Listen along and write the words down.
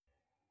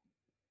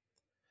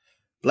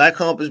Black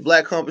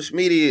Compass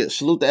Media.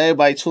 Salute to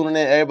everybody tuning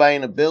in, everybody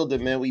in the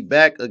building, man. We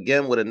back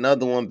again with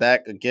another one.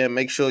 Back again.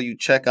 Make sure you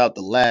check out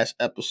the last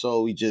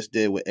episode we just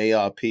did with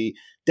ARP.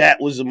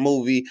 That was a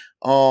movie.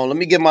 Let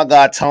me get my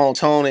guy Tone.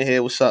 Tone in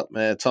here. What's up,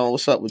 man? Tone,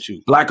 what's up with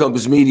you? Black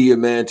Compass Media,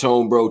 man.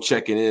 Tone, bro,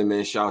 checking in,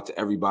 man. Shout out to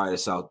everybody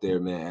that's out there,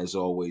 man. As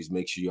always,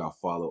 make sure y'all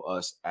follow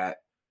us at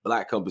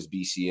Black Compass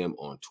BCM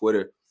on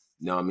Twitter.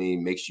 You know what I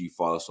mean? Make sure you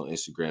follow us on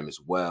Instagram as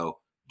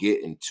well.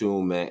 Get in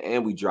tune, man.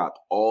 And we dropped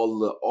all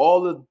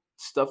the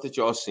stuff that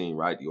y'all seen,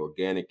 right? The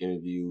organic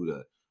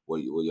interview,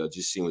 what y'all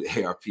just seen with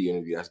the ARP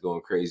interview that's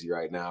going crazy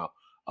right now.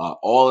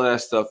 All of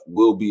that stuff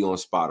will be on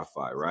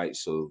Spotify, right?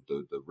 So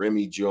the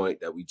Remy joint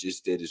that we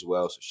just did as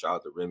well. So shout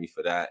out to Remy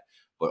for that.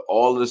 But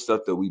all of the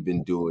stuff that we've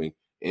been doing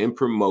in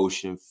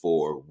promotion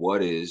for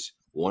what is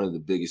one of the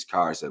biggest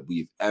cars that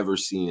we've ever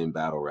seen in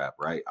battle rap,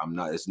 right?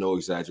 It's no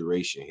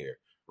exaggeration here,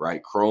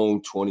 right?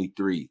 Chrome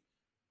 23.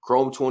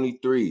 Chrome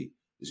 23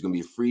 is going to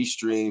be a free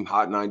stream,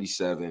 Hot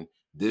 97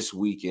 this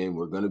weekend.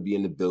 We're going to be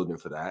in the building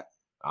for that.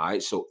 All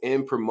right. So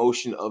in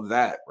promotion of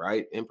that,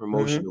 right? In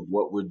promotion of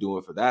what we're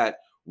doing for that,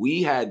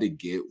 we had to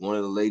get one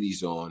of the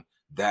ladies on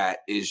that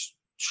is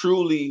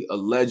truly a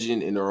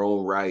legend in her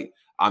own right.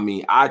 I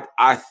mean,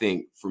 I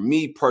think for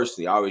me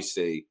personally, I always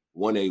say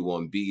 1A,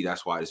 1B.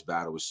 That's why this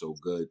battle was so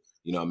good.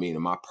 You know what I mean?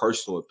 In my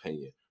personal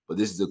opinion. But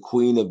this is the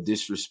queen of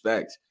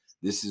disrespect.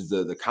 This is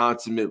the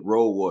consummate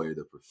role warrior,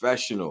 the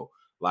professional.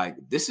 Like,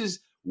 this is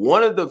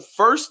one of the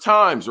first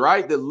times,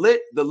 right? The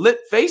lit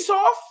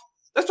face-off.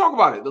 Let's talk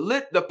about it.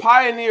 The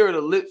pioneer of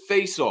the lit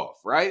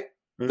face-off, right?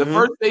 The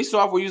first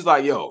face-off where he was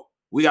like, yo,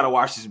 we got to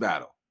watch this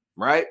battle,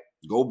 right?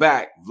 Go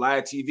back.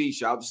 Vlad TV,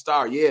 shout out to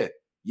Star. Yeah.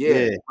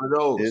 For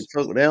those.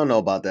 They don't know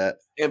about that.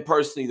 And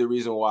personally, the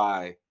reason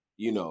why,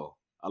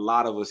 a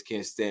lot of us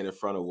can't stand in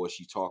front of what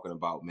she's talking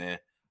about, man.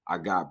 I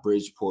got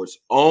Bridgeport's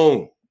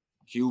own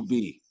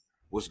QB.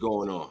 What's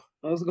going on?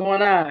 What's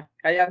going on?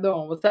 How y'all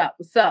doing? What's up?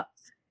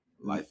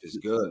 Life is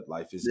good.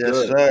 Life is yes,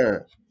 good.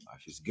 Sir.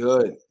 Life is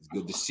good. It's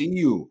good to see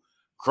you.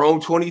 Chrome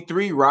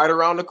 23 right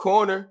around the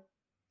corner.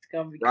 It's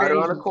gonna be right crazy.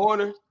 around the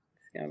corner. It's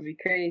gonna be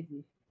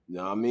crazy. You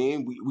know what I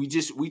mean?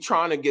 We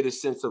trying to get a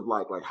sense of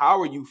like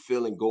how are you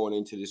feeling going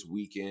into this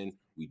weekend?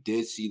 We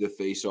did see the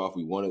face off.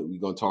 We're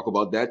gonna talk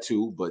about that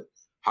too, but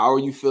how are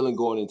you feeling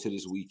going into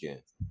this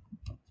weekend?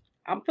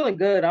 I'm feeling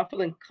good. I'm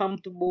feeling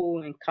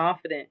comfortable and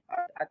confident.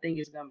 I think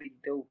it's gonna be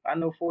dope. I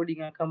know 40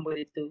 gonna come with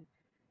it too,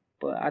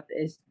 but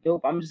it's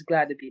dope. I'm just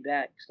glad to be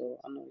back, so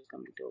I know it's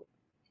gonna be dope.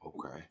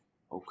 Okay.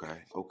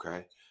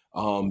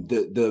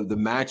 The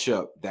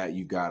matchup that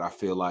you got, I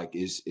feel like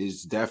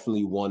is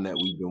definitely one that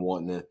we've been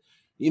wanting to.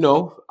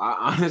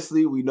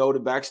 Honestly, we know the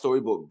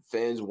backstory, but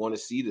fans want to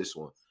see this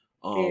one.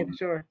 Yeah, for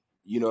sure.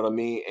 You know what I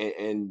mean?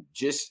 And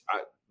just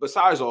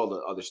besides all the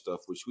other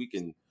stuff, which we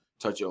can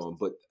touch on,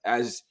 but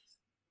as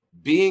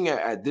being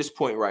at this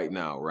point right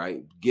now,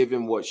 right,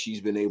 given what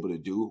she's been able to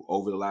do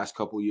over the last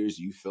couple of years,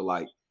 you feel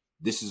like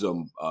this is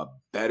a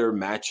better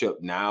matchup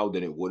now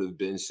than it would have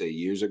been, say,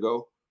 years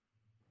ago?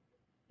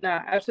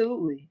 Nah,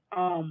 absolutely.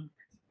 I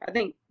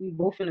think we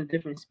both in a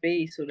different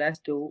space, so that's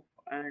dope.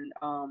 And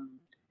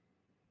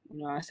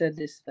I said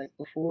this like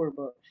before,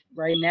 but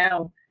right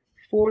now,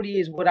 40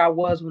 is what I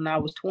was when I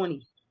was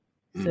 20.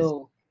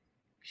 So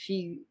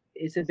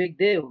it's a big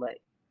deal.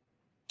 Like,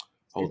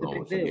 hold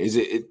on a second. Is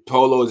it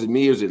Polo? Is it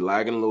me? Or is it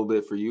lagging a little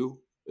bit for you?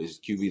 Is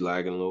QB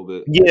lagging a little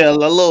bit? Yeah, a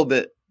little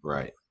bit.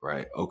 Right.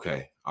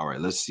 Okay. All right.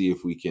 Let's see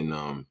if we can.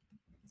 All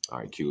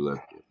right, Q.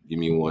 Give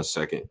me 1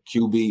 second.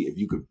 QB, if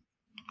you could,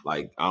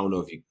 I don't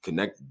know if you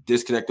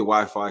disconnect the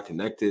Wi-Fi,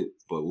 connect it,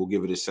 but we'll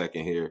give it a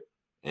second here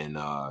and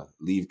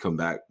leave, come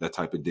back, that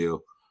type of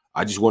deal.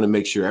 I just want to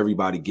make sure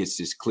everybody gets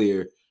this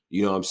clear.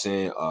 You know what I'm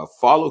saying?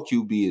 Follow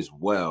QB as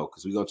well,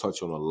 because we're going to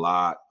touch on a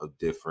lot of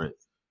different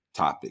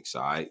topics.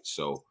 All right.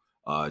 So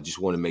just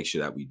want to make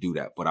sure that we do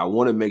that. But I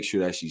want to make sure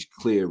that she's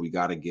clear. We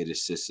got to get a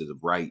sister the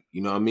right,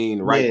 you know what I mean?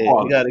 The right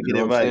quality. You got to get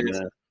it right,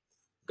 man.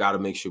 Got to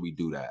make sure we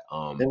do that.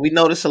 And we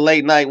know this is a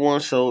late night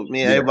one, so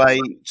everybody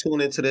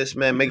tune into this,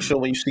 man. Make sure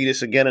when you see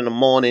this again in the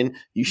morning,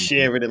 you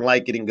share it and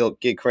like it and go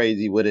get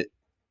crazy with it.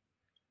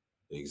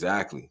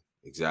 Exactly.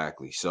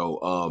 So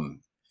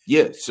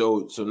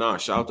so now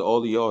shout out to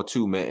all of y'all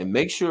too, man. And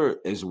make sure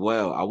as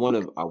well, I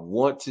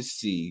want to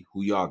see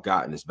who y'all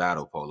got in this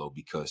battle, Polo,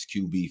 because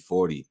QB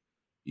 40,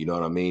 you know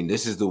what I mean?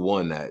 This is the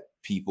one that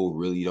people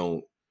really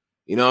don't,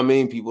 you know what I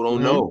mean? People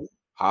don't know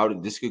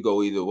this could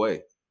go either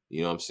way.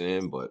 You know what I'm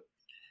saying? But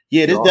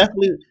yeah,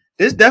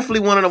 this definitely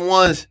one of the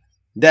ones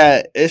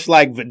that it's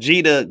like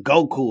Vegeta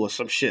Goku or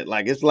some shit.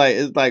 Like it's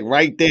like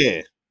right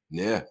there.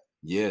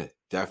 Yeah,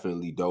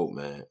 definitely dope,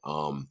 man.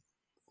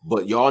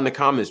 But y'all in the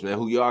comments, man,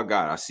 who y'all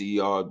got? I see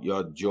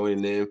y'all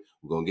joining in.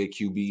 We're gonna get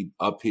QB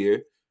up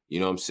here.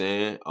 You know what I'm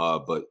saying?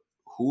 But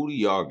who do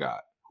y'all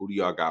got? Who do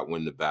y'all got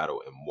win the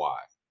battle and why?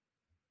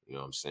 You know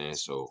what I'm saying?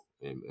 So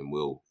and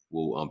we'll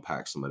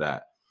unpack some of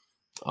that.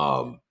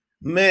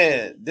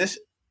 Man, this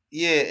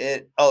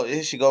here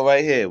she go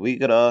right here. We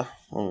could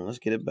let's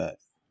get it back.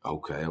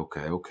 Okay.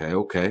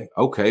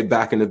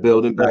 Back in the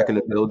building.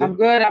 I'm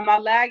good. I'm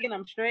not lagging.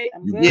 I'm straight.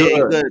 I'm You good. Yeah,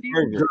 you good. good.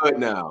 You good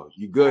now.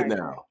 You good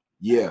now.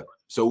 Yeah.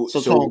 So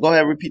Tone, go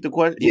ahead, repeat the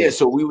question. Yeah,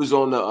 so we was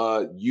on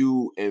the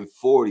you and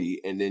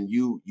 40, and then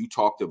you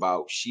talked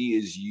about She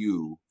Is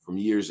You from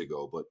years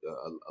ago, but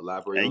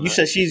elaborate on You that.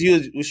 said she's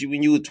you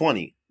when you were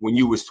 20. When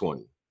you was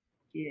 20.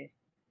 Yeah.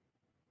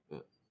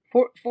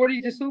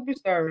 40's a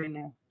superstar right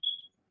now.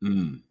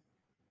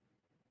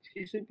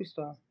 She's a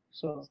superstar.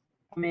 So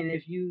I mean,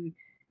 if you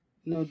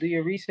do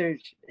your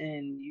research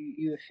and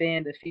you're a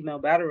fan of female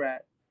battle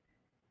rap,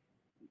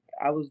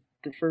 I was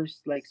the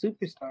first like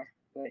superstar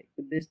like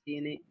with this day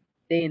and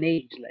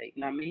age, like,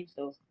 you know what I mean?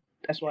 So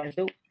that's why it's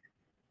dope.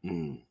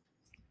 Okay.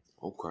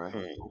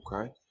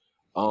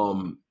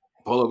 Polo,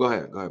 go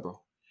ahead,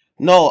 bro.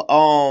 No,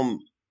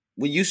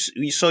 when you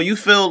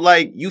feel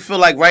like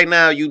right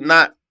now you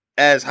not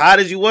as hot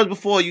as you was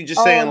before. You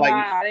just saying like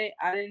I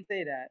didn't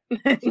say that.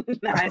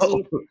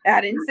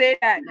 I didn't say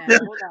that. Now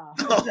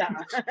hold on.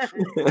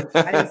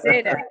 I didn't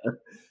say that.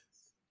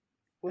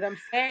 What I'm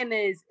saying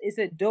is it's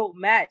a dope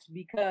match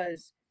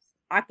because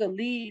I could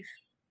leave.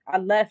 I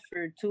left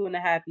for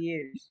 2.5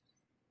 years,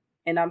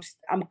 and I'm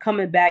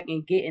coming back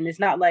and getting. It's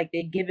not like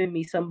they're giving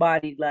me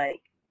somebody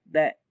like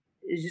that.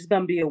 It's just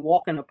gonna be a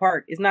walk in the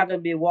park. It's not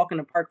gonna be a walk in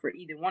the park for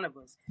either one of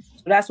us.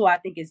 So that's why I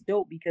think it's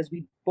dope because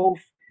we both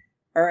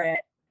are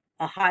at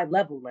a high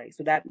level, like,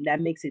 so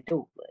that makes it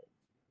dope, like,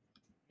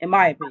 in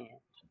my opinion.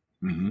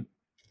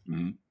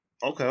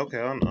 Okay,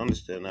 I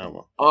understand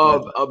now.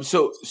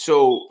 So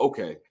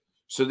okay.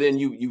 So then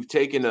you've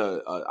taken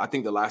I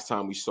think the last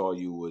time we saw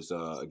you was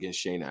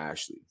against Shayna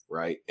Ashley,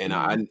 right?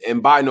 And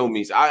and by no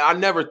means, I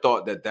never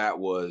thought that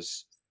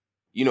was,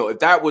 if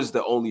that was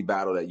the only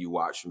battle that you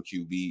watched from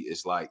QB,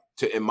 it's like,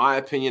 in my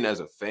opinion,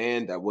 as a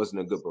fan, that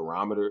wasn't a good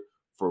barometer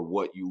for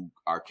what you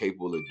are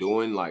capable of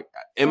doing. Like,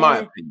 in my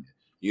opinion,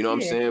 you know what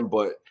I'm saying?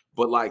 But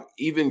like,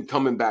 even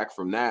coming back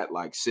from that,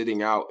 like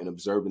sitting out and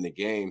observing the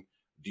game,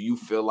 do you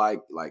feel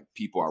like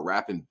people are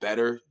rapping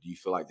better? Do you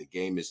feel like the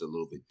game is a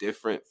little bit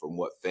different from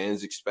what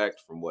fans expect,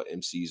 from what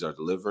MCs are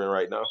delivering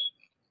right now?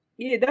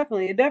 Yeah,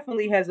 definitely. It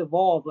definitely has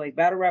evolved. Like,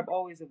 battle rap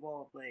always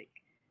evolved. Like,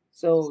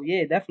 so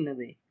yeah,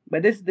 definitely.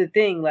 But this is the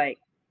thing, like,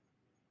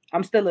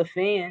 I'm still a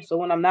fan. So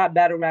when I'm not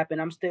battle rapping,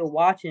 I'm still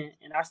watching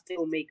and I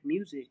still make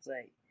music.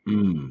 Like,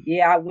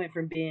 yeah, I went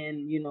from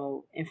being,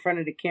 in front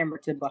of the camera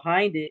to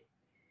behind it,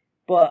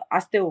 but I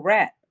still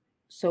rap.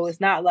 So it's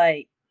not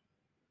like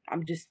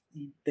I'm just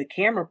the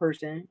camera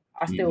person.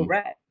 I still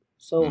rap.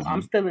 So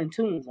I'm still in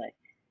tune. Like,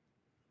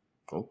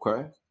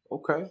 okay.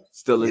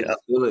 Still it.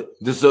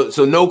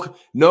 So no,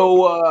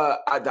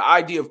 the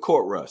idea of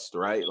court rust,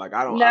 right? Like,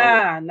 I don't.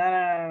 Nah.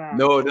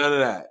 No, none of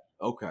that.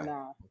 Okay.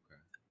 Nah.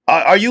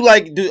 Are you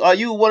like?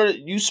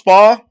 You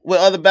spar with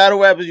other battle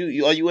rappers?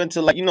 Are you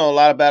into, like, a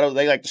lot of battles?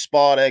 They like to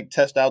spar, they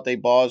test out their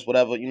bars,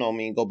 whatever. You know what I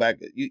mean? Go back.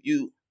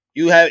 You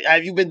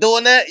have you been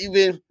doing that? You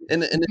been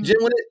in the gym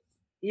with it?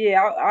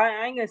 Yeah,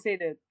 I ain't gonna say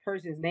the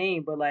person's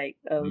name, but like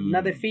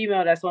another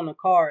female that's on the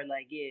card,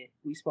 like, yeah,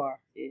 we spar.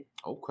 Yeah.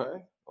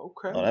 Okay. Oh,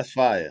 that's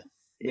fire.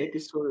 Make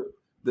it sort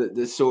of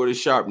the sword is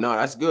sharp. No,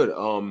 that's good.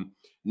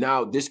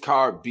 Now this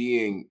card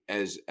being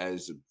as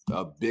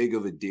big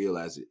of a deal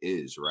as it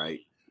is, right?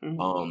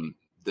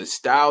 The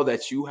style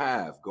that you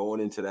have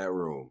going into that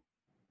room,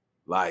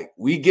 like,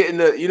 we getting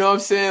the, you know what I'm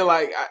saying?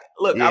 Like,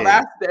 I've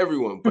asked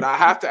everyone, but I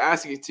have to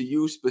ask it to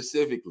you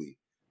specifically.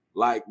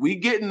 Like, we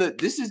getting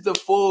this is the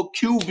full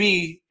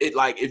QB. It,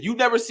 like, if you've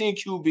never seen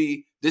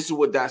QB, this is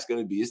what that's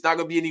gonna be. It's not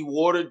gonna be any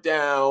watered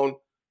down,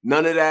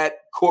 none of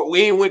that.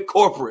 We ain't with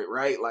corporate,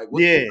 right? Like,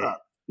 what's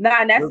up?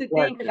 Nah, and that's the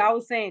thing, because I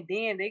was saying,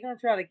 damn, they gonna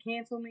try to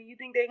cancel me. You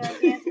think they gonna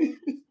cancel me?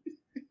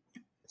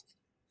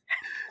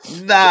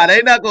 Nah,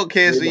 they not gonna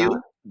cancel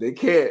you. They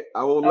can't.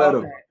 I won't let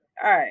them.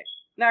 All right.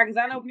 Nah, because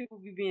I know people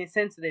be being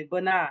sensitive,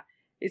 but nah,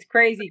 it's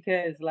crazy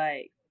because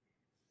like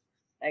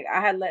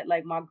I had let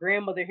like my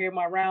grandmother hear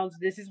my rounds.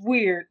 This is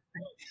weird.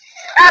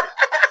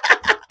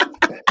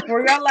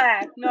 For your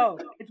laugh, no,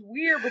 it's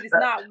weird, but it's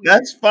not weird.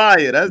 That's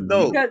fire. That's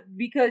dope.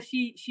 Because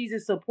she's a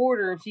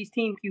supporter and she's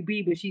Team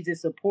QB, but she's a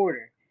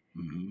supporter.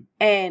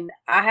 And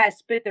I had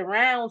spit the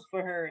rounds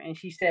for her, and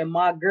she said,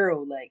 "My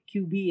girl, like,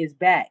 QB is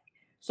back."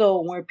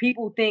 So when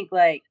people think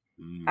like,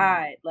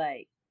 I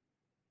like,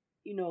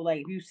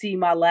 like, you see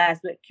my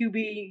last, but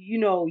QB,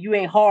 you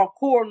ain't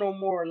hardcore no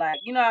more, like,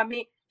 you know what I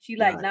mean? She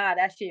like, nah,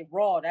 that shit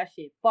raw, that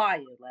shit fire,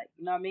 like,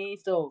 you know what I mean?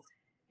 So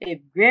if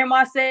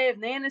grandma if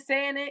Nana's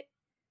saying it,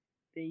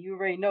 then you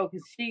already know,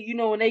 because she,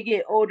 when they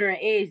get older in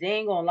age, they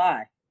ain't gonna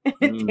lie.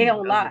 They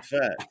don't lie. You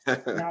know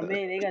what I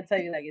mean? They gonna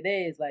tell you like it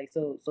is, like,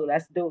 so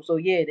that's dope. So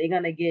yeah, they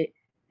gonna get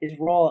this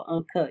raw,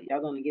 uncut.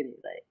 Y'all gonna get it,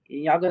 like,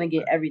 and y'all gonna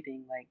get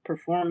everything, like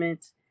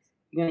performance.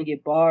 You're gonna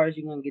get bars.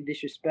 You're gonna get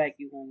disrespect.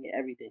 You're gonna get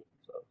everything.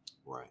 So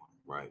right.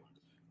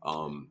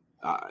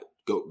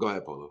 Go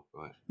ahead, Polo.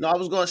 Go ahead. No, I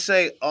was gonna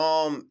say,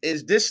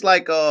 is this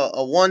like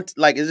a one?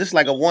 Like, is this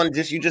like a one?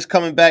 Just you just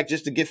coming back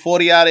just to get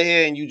 40 out of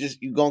here, and you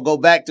gonna go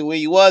back to where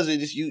you was, or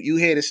just you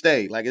here to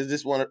stay? Like, is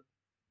this one?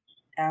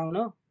 I don't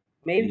know.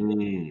 Maybe.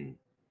 Maybe.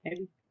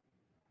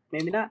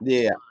 Maybe not.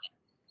 Yeah.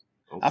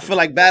 Okay. I feel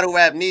like battle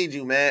rap needs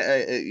you,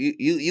 man.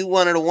 You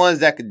one of the ones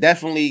that could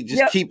definitely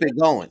just keep it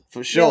going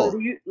for sure. Yo,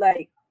 you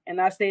like, and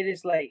I say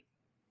this like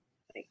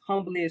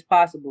humbly as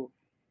possible.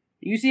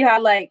 You see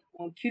how like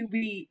when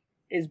QB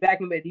is back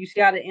in bed, do you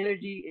see how the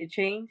energy it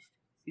changed?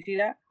 You see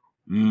that?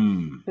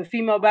 The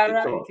female battle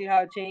rap, you see how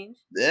it changed?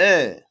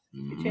 Yeah.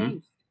 It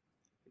changed.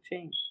 It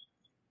changed.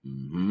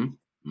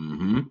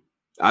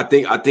 I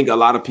think a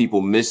lot of people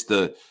miss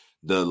the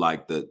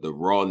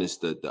rawness,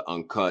 the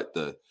uncut,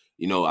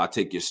 I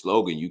take your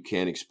slogan, you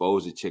can't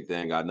expose a chick that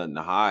ain't got nothing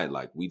to hide.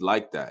 Like, we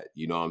like that,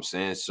 you know what I'm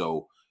saying?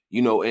 So,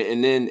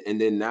 and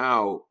then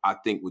now I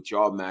think with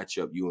y'all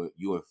matchup, you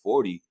and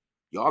 40,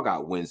 y'all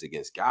got wins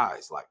against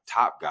guys, like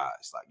top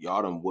guys. Like,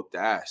 y'all done whooped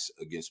ass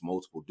against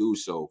multiple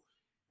dudes. So,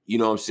 you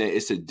know what I'm saying?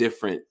 It's a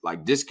different,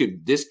 like, this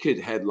could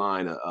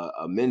headline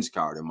a men's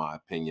card, in my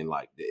opinion.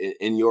 Like,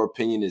 in your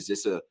opinion, is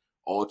this a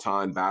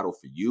all-time battle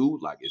for you?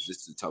 Like, is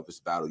this the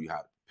toughest battle you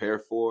have to prepare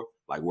for?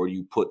 Like, where do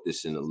you put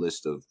this in the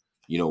list of,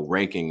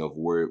 ranking of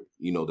where,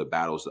 the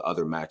battles, the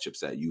other matchups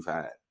that you've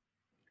had?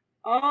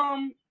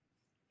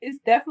 It's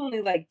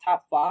definitely like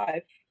top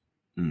 5.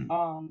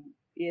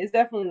 Yeah, it's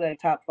definitely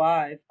like top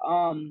 5.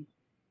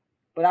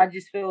 But I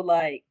just feel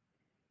like,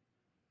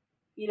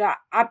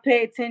 I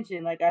pay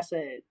attention. Like I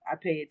said, I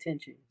pay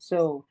attention.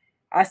 So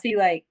I see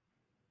like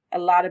a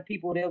lot of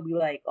people, they'll be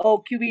like,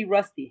 oh, QB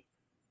rusty.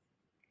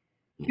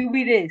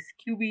 QB this,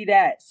 QB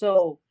that.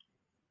 So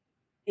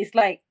it's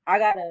like I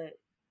gotta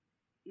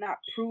I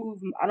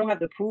don't have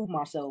to prove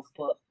myself,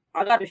 but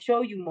I gotta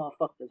show you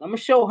motherfuckers. I'm gonna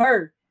show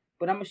her,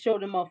 but I'm gonna show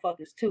them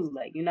motherfuckers too.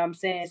 Like, you know what I'm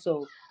saying?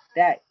 So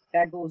that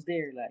goes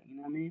there, like, you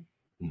know what I mean?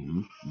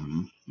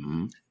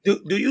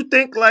 Do you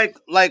think like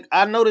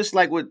I noticed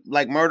like with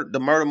like the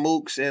Murder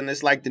Mooks, and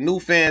it's like the new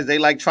fans, they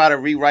like try to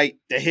rewrite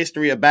the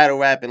history of battle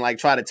rap and like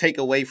try to take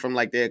away from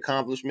like their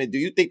accomplishment. Do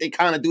you think they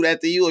kind of do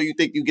that to you, or you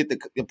think you get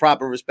the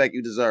proper respect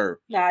you deserve?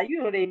 Nah,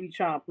 they be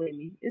trying to play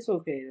me. It's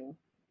okay though.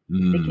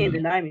 They can't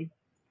deny me.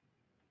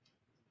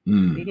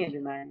 They can't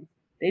deny me.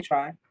 They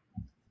try.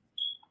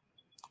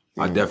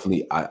 I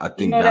definitely, I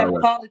think that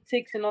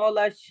politics and all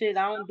that shit,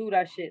 I don't do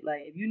that shit.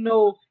 Like, if you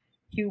know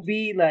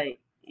QB, like,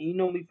 and you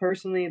know me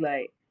personally,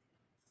 like,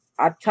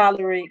 I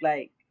tolerate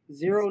like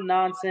zero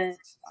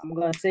nonsense. I'm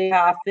gonna say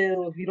how I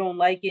feel. If you don't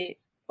like it,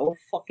 oh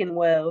fucking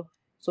well.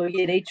 So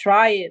yeah, they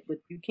try it, but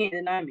you can't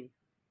deny me.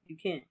 You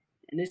can't.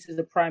 And this is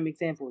a prime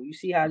example. You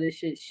see how this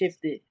shit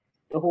shifted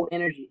the whole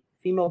energy.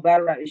 Female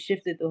battle rap, it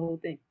shifted the whole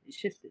thing. It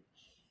shifted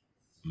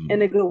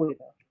in a good way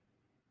though.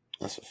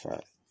 That's a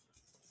fact.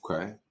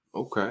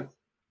 Okay.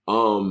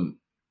 All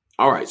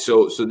right.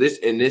 So this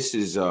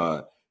is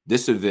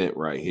this event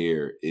right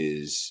here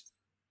is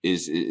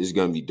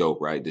going to be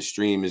dope, right? The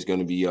stream is going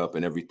to be up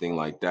and everything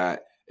like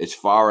that. As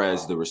far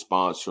as the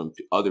response from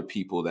other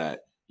people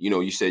that,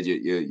 you said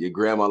your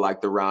grandma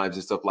liked the rhymes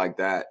and stuff like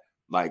that.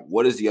 Like,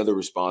 what has the other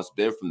response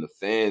been from the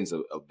fans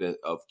of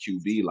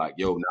QB? Like,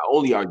 yo, not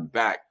only are you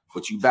back,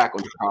 but you back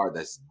on the card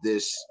that's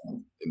this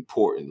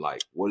important.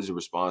 Like, what has the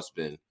response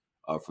been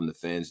from the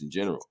fans in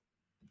general?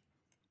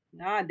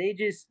 Nah, they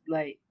just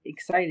like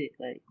excited.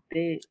 Like,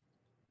 the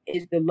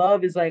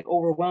love is like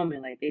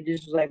overwhelming. Like, they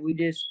just like, we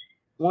just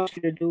want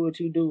you to do what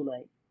you do.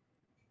 Like,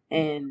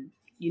 and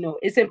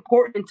it's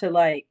important to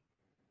like,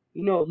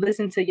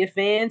 listen to your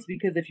fans,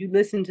 because if you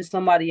listen to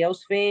somebody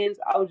else's fans,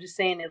 I was just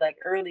saying it like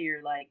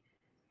earlier, like,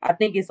 I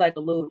think it's like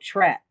a little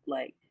trap.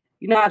 Like,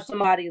 how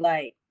somebody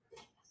like,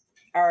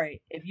 all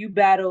right, if you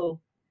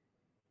battle,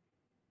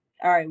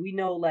 all right, we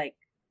know like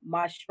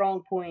my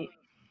strong point,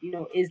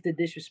 is the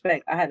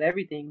disrespect. I have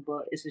everything,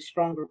 but it's a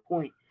stronger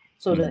point.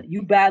 So that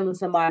you battling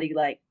somebody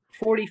like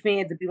 40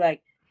 fans to be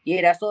like,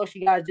 yeah, that's all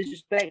she got is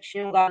disrespect. She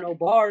don't got no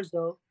bars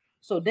though.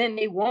 So then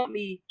they want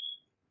me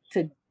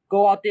to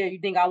go out there. You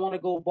think I want to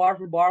go bar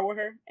for bar with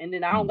her? And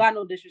then I don't got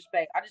no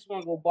disrespect. I just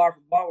want to go bar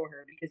for bar with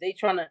her, because they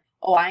trying to,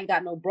 I ain't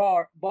got no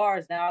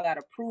bars. Now I got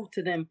to prove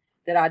to them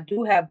that I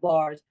do have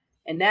bars.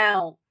 And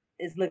now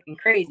it's looking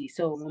crazy.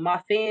 So when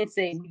my fans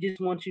say, we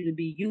just want you to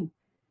be you,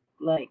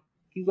 like,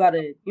 you got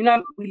to, we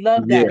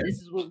love that. Yeah.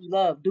 This is what we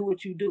love. Do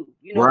what you do.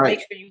 Right. Make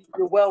sure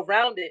you're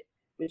well-rounded,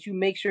 but you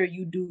make sure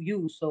you do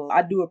you. So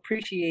I do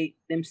appreciate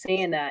them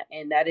saying that.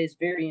 And that is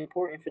very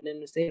important for them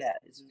to say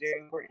that. It's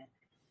very important.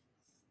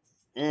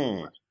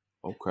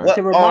 Okay.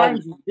 To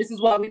remind you, this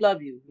is why we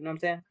love you. You know what I'm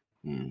saying?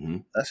 Mm-hmm.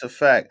 That's a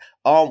fact.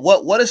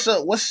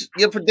 What's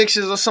your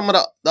predictions of some of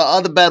the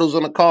other battles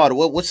on the card?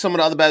 What's some of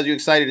the other battles you're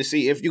excited to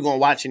see, if you're gonna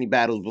watch any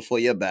battles before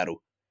your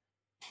battle?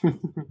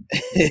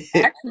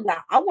 Actually,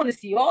 I want to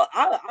see all.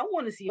 I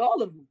want to see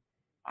all of them.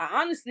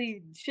 I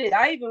honestly, shit,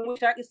 I even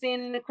wish I could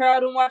stand in the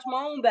crowd and watch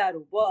my own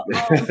battle. But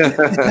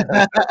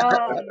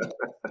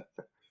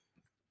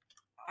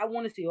I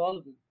want to see all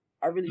of them.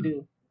 I really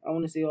do. I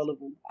want to see all of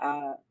them.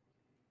 I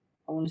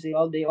want to see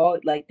all.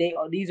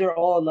 These are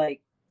all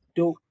like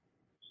dope.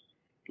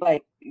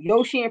 Like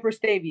Yoshi and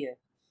Prestavia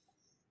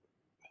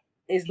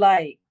is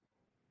like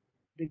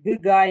the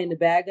good guy and the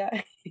bad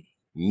guy.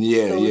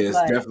 Yeah, So yeah, it's it's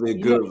like, definitely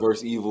a good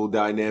versus evil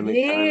dynamic.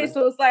 yeah, Kinda.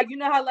 so it's like, you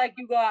know how like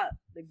you got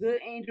the good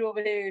angel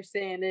over there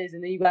saying this,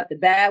 and then you got the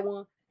bad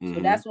one. So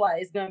that's why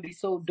it's gonna be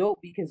so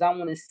dope, because I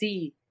want to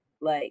see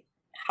like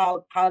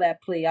how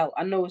that play out.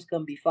 I know it's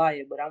gonna be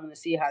fire, but I want to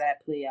see how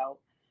that play out.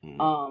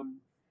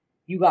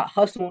 You got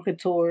Hustle and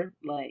Couture,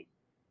 like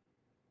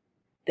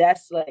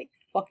that's like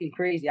fucking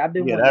crazy. I've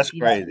been Yeah, wanting to that's see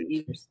that for crazy.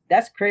 years.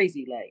 That's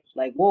crazy.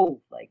 Like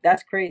whoa, like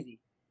that's crazy.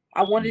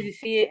 I wanted to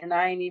see it and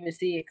I ain't even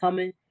see it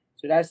coming.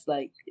 So that's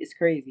like, it's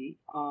crazy.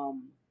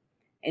 And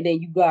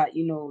then you got,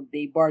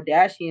 they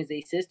Bardashians,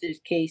 they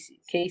sisters,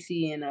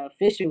 Casey and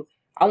Official.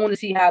 I want to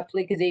see how it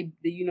play, because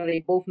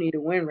they both need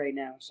to win right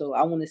now. So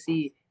I want to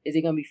see, is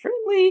it gonna be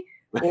friendly,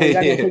 or is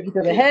that gonna take each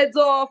other heads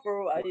off,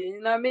 or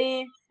you know what I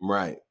mean?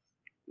 Right.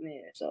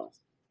 Yeah. So.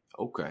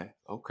 Okay,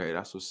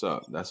 that's what's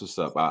up. That's what's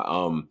up.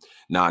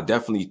 I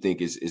definitely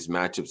think it's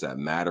matchups that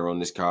matter on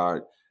this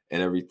card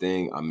and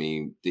everything. I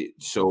mean,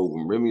 so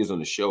when Remy was on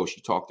the show,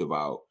 she talked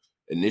about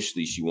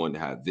initially she wanted to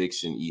have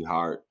Vixen, E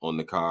Hart on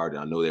the card.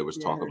 And I know there was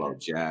talk about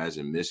Jazz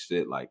and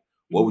Misfit. Like,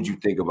 what would you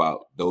think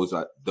about those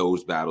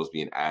battles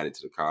being added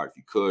to the card? If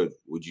you could,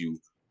 would you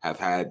have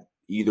had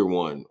either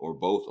one or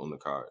both on the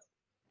card?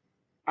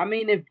 I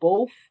mean, if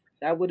both,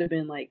 that would have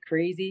been like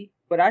crazy.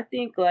 But I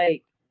think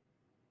like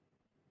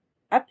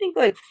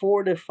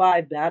 4 to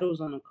 5 battles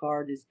on the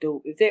card is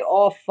dope. If they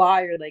all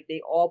fire, like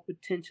they all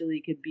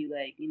potentially could be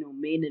like,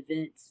 main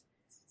events.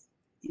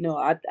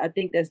 I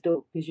think that's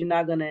dope, because you're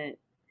not gonna,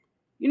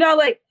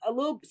 like a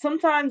little.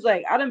 Sometimes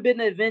like I done been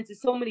to events.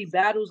 There's so many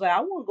battles. Like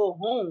I want to go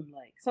home.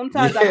 Like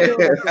sometimes I feel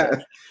like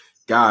that.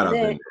 God, I've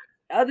been.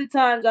 Other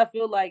times I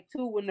feel like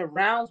too, when the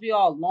rounds be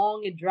all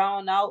long and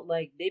drawn out.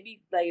 Like they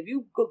be like, if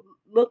you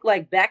look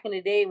like back in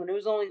the day when it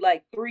was only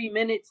like 3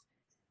 minutes.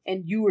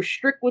 And you were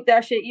strict with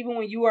that shit, even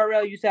when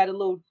URL used to have a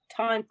little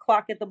time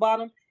clock at the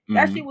bottom.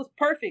 That shit was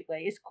perfect.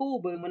 Like, it's cool,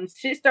 but when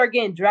shit start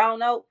getting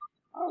drowned out,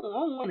 I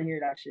don't want to hear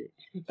that shit.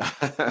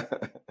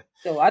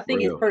 So I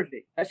think it's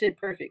perfect. That shit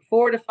perfect.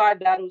 4 to 5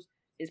 battles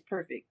is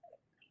perfect.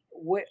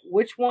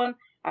 Which one?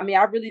 I mean,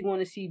 I really want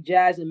to see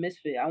Jazz and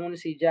Misfit. I want to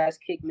see Jazz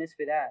kick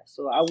Misfit ass.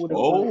 So I would have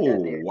wanted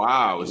that there.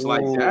 Wow, it's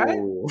like that.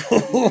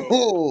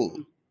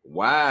 Yeah.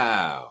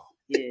 Wow.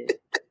 Yeah.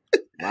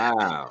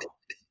 Wow.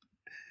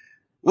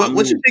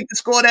 What you think the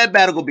score of that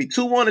battle gonna be?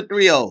 2-1 or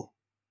 3-0?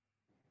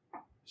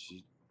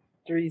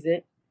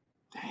 3-0.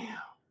 Damn.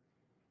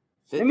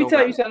 Let me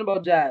tell you something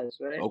about Jazz,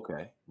 right?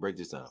 Okay, break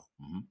this down.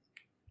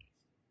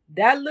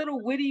 That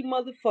little witty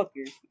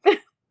motherfucker.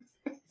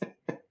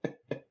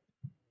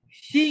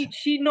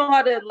 She know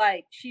how to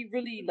she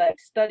really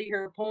study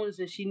her opponents,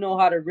 and she know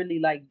how to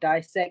really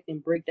dissect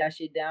and break that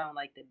shit down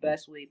the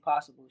best way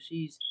possible.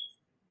 She's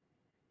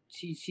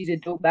a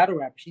dope battle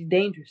rapper. She's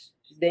dangerous.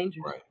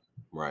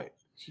 Right.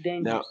 She's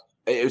dangerous. Now,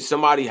 if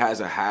somebody has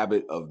a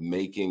habit of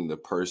making the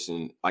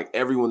person,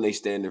 everyone they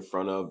stand in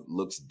front of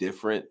looks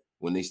different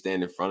when they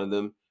stand in front of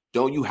them,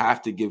 don't you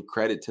have to give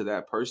credit to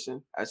that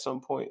person at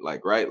some point?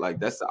 Right?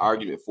 That's the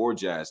argument for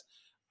Jazz.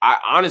 I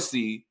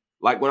honestly,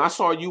 when I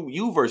saw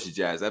you versus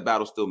Jazz, that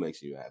battle still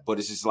makes me mad. But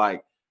it's just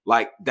like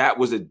that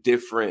was a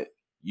different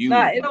you.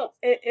 Nah,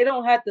 it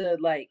don't have to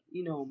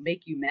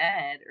make you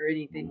mad or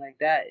anything like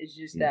that. It's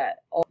just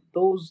that all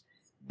those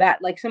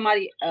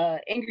somebody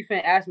Angry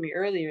Fan asked me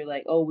earlier,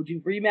 oh, would you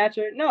rematch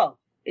her? No.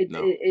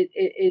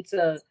 It's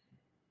a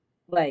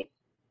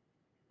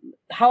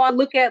how I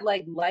look at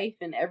life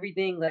and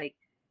everything,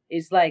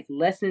 it's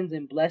lessons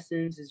and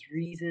blessings, it's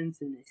reasons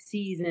and it's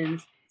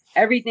seasons.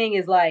 Everything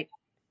is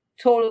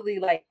totally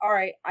all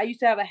right. I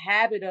used to have a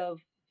habit of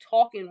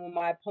talking with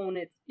my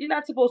opponents. You're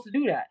not supposed to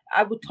do that.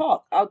 I would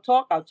talk. I'll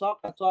talk.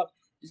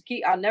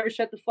 I'll never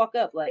shut the fuck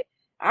up.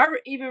 I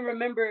even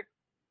remember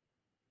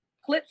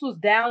Clips was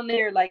down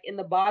there in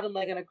the bottom,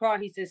 in the car.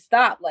 He said,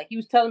 stop. He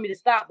was telling me to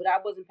stop, but I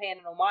wasn't paying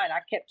no mind.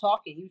 I kept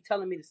talking. He was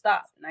telling me to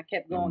stop. And I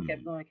kept going,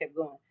 kept going.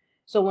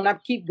 So when I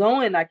keep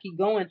going,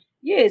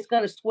 yeah, it's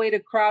going to sway the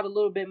crowd a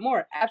little bit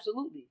more.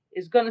 Absolutely.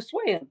 It's going to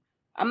sway him.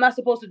 I'm not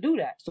supposed to do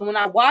that. So when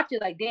I watch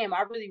it, damn,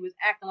 I really was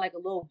acting like a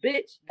little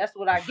bitch. That's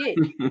what I get.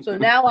 So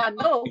now I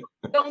know,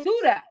 don't do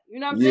that. You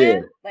know what I'm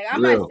saying? I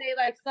might say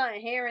something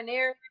here and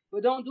there,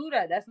 but don't do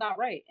that. That's not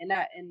right. And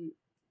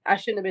I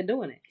shouldn't have been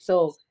doing it.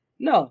 So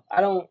no, I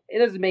don't. It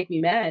doesn't make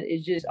me mad.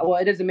 It's just,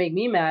 it doesn't make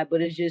me mad,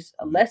 but it's just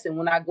a lesson.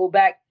 When I go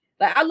back,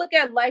 I look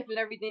at life and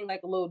everything a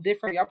little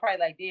different. Y'all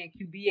probably damn,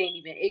 QB ain't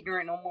even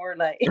ignorant no more.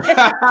 Nah,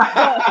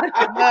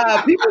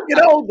 people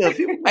get older.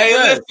 Hey,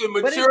 listen,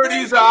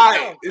 maturity's all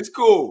right. It's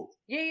cool.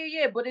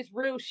 Yeah. But it's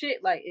real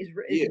shit.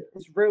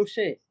 It's real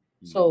shit.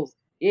 So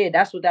yeah,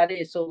 that's what that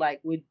is. So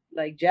with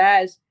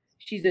Jazz,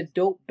 she's a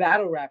dope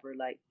battle rapper.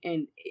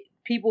 And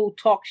people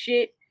talk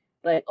shit.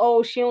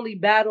 Oh, she only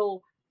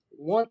battle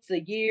once a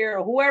year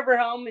or whoever,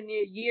 how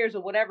many years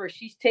or whatever.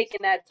 She's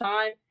taking that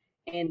time,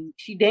 and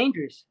she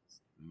dangerous.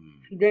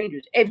 She's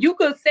dangerous. If you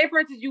could say, for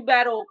instance, you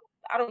battle,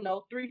 I don't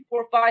know, 3,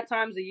 4, 5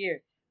 times a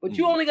year, but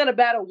you only gonna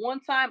battle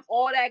one time,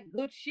 all that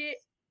good shit.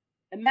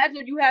 Imagine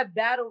if you have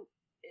battles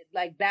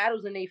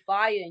and they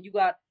fire, and you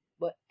got,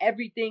 but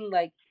everything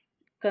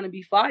gonna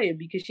be fired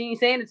because she ain't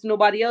saying it to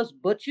nobody else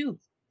but you.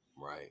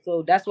 Right.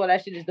 So that's why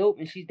that shit is dope,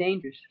 and she's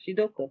dangerous. She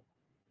dope though.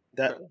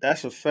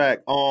 That's a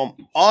fact.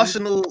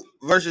 Arsenal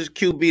versus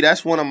QB.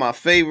 That's one of my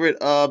favorite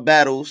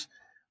battles.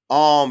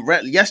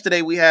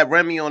 Yesterday we had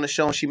Remy on the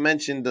show, and she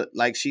mentioned that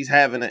like she's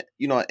having an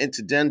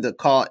intergender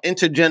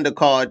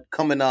card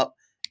coming up,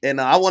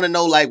 and I want to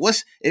know like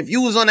if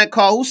you was on that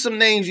card, who's some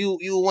names you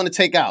want to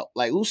take out?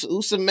 Like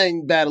who's some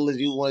main battlers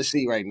you want to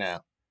see right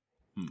now?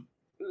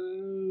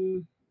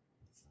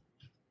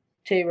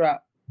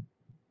 Tay-Rock.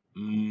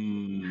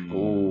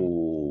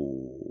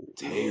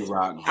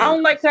 Tay-Rock. I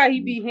don't like how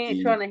he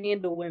be trying to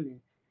handle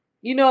women.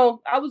 You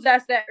know, I was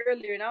asked that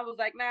earlier, and I was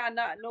like, nah,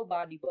 not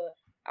nobody. But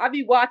I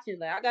be watching,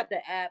 like, I got the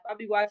app. I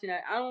be watching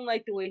that. I don't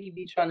like the way he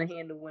be trying to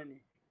handle women.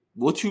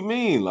 What you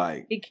mean,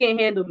 like? He can't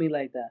handle me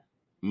like that.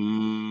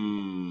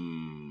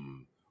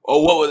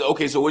 Oh,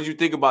 okay. So, what did you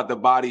think about the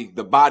body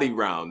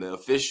round, the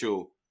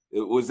official?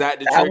 Was that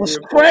the? That was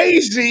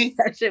crazy.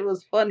 That shit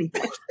was funny.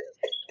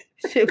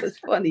 Shit was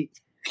funny.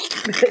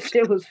 That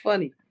shit was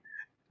funny.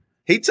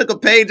 He took a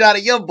page out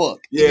of your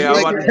book. Yeah, I'm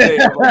about to say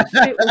that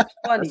shit was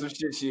funny. That's some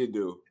shit she'd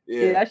do.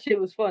 Yeah, that shit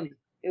was funny.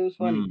 It was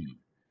funny.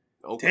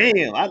 Okay.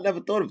 Damn, I never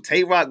thought of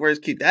Tay-Rock versus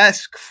Keith.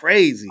 That's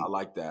crazy. I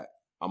like that.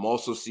 I'm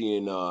also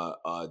seeing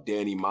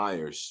Danny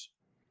Myers,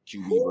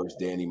 QB versus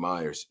Danny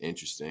Myers.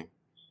 Interesting.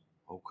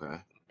 Okay.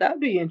 That'd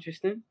be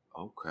interesting.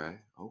 Okay.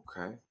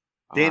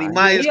 Danny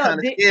Myers kind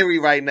of scary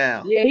right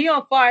now. Yeah, he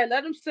on fire.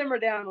 Let him simmer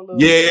down a little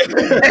bit.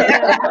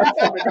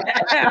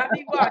 I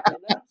be watching.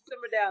 Let him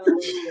simmer down a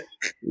little bit.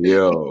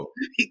 Yo.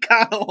 He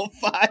kind of on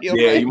fire.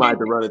 Yeah, you might have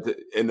to run it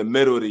in the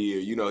middle of the year.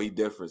 You know, he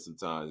different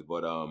sometimes.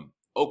 But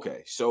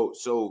okay. So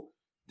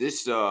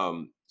this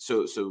so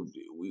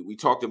we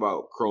talked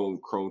about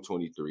Chrome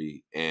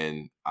 23,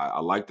 and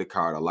I like the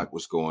card. I like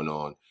what's going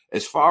on.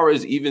 As far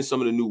as even some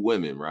of the new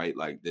women, right?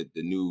 Like the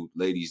new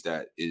ladies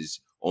that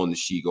is on the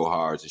She Go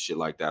Hards and shit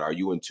like that. Are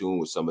you in tune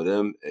with some of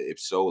them? If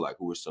so, like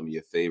who are some of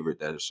your favorite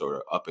that are sort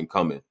of up and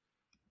coming?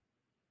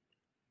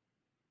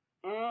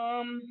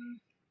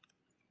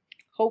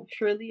 Hope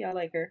Trilly, I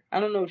like her. I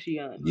don't know if she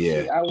on.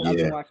 Yeah, I've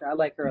been watching. I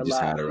like her a lot.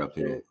 Just had her up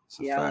here.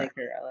 Yeah, I like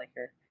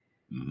her.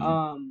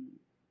 Mm-hmm.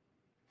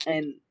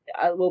 And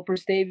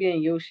Prestavia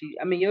and Yoshi.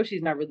 I mean,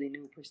 Yoshi's not really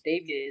new.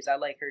 Prestavia is. I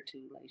like her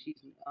too. Like she's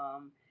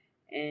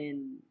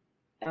and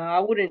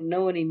I wouldn't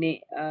know any name.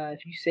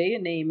 If you say a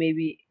name,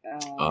 maybe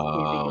can't think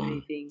of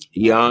anything.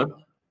 Eon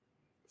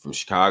from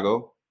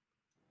Chicago.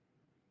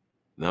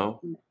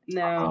 No.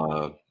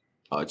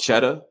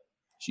 Cheddar.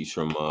 She's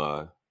from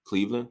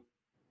Cleveland.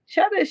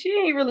 Cheddar, she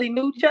ain't really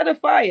new. Cheddar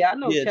fire. I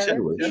know Cheddar.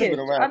 She's been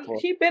around.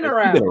 She's been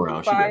around.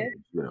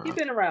 She's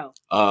been around.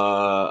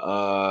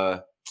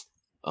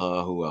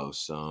 Who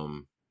else?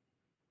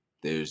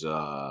 There's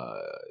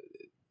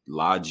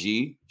La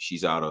G.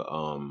 She's out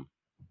of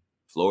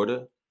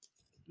Florida.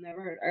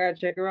 Never heard. I gotta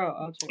check her out.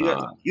 I'll check her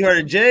out. You heard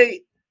of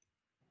Jay?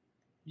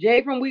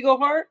 Jay from We Go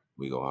Hard?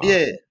 We Go Hard.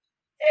 Yeah.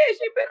 Yeah,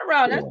 she been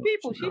around. That's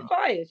people. She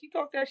fire. She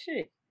talk that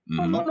shit.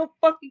 Mm-hmm. No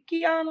fucking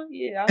Kiana.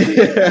 Yeah.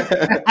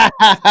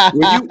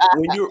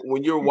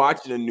 when you're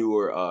watching a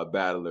newer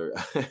battler,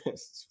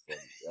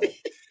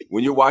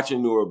 when you're watching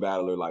a newer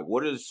battler, like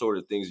what are the sort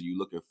of things are you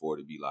looking for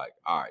to be like,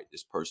 all right,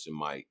 this person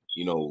might,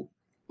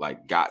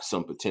 like got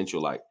some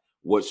potential. Like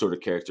what sort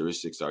of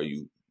characteristics are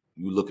you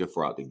looking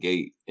for out the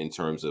gate in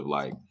terms of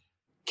like,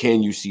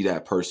 can you see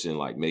that person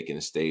like making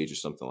a stage or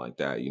something like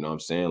that? You know what I'm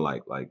saying?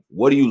 Like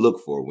what do you look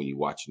for when you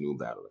watch a new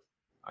battler?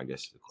 I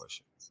guess is the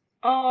question.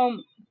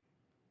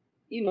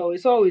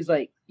 It's always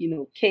like,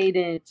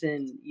 cadence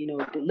and,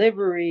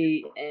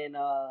 delivery and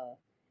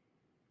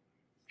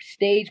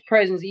stage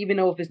presence, even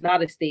though if it's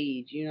not a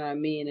stage, you know what I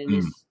mean? And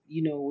it's,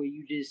 where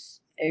you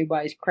just,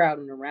 everybody's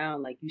crowding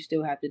around, like you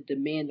still have to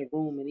demand the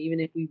room. And even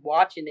if we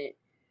watching it,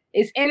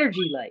 it's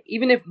energy. Like,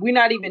 even if we're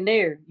not even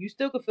there, you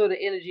still can feel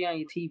the energy on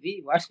your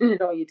TV, watching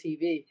it on your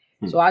TV.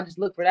 So I just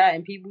look for that,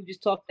 and people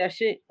just talk that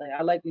shit. Like,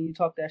 I like when you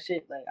talk that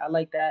shit. Like, I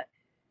like that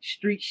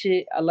street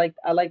shit. I like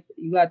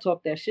you gotta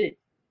talk that shit.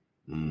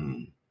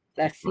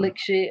 That slick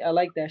shit. I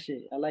like that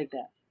shit. I like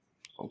that.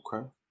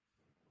 Okay.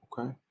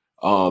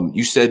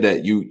 You said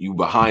that you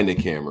behind the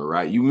camera,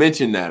 right? You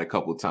mentioned that a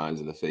couple of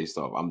times in the face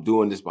off. I'm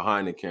doing this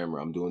behind the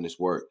camera. I'm doing this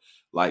work.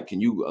 Like,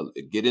 can you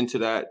get into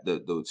that?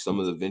 The some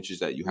of the ventures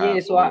that you have.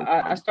 Yeah. So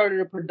I started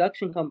a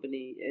production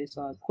company. It's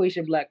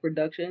Quasia Black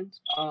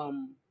Productions.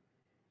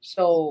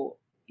 So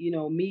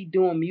me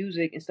doing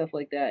music and stuff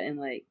like that, and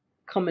like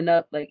coming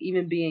up, like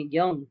even being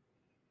young.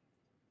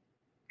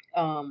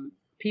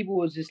 People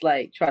was just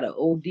like try to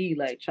OD,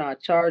 like trying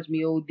to charge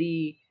me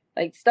OD.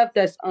 Like stuff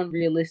that's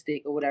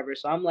unrealistic or whatever.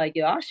 So I'm like,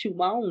 yo, I'll shoot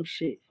my own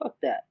shit. Fuck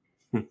that.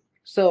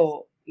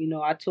 So,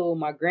 I told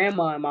my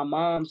grandma and my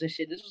moms and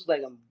shit. This was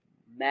like a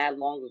mad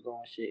long ago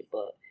and shit.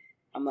 But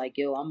I'm like,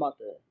 yo, I'm about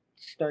to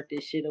start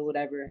this shit or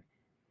whatever.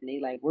 And they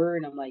like, word.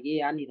 And I'm like,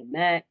 yeah, I need a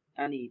Mac.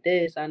 I need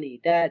this. I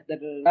need that. Da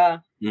da da.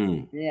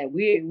 Yeah,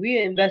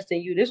 we invest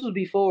in you. This was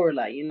before,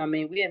 like, you know what I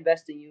mean? We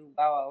invest in you.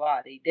 Blah blah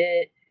blah. They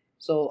did.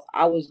 So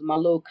I was my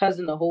little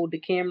cousin to hold the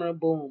camera.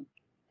 Boom.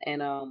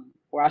 And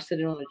or I sit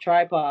it on a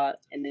tripod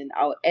and then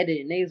I'll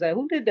edit. And they was like,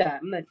 "Who did that?"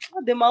 I'm like,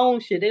 "I did my own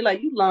shit." They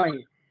like, "You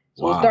lying?"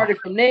 So it started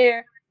from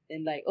there.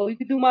 And like, "Oh, you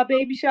could do my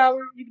baby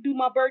shower, you could do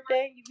my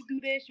birthday, you could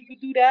do this, you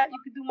could do that, you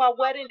could do my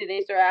wedding." And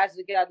they started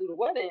asking, "Can I do the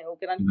wedding? Or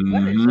can I do the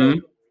wedding?"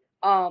 So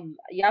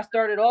yeah, I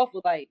started off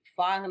with like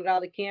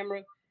 $500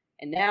 camera,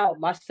 and now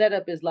my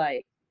setup is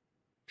like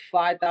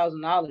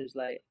 $5,000.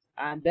 Like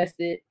I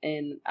invested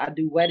and I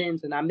do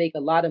weddings and I make a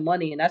lot of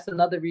money, and that's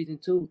another reason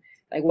too,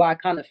 like why I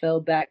kind of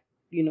fell back,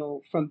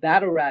 from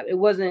battle rap.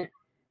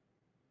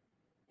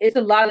 It's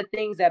a lot of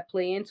things that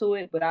play into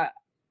it, but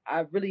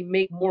I really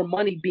make more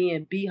money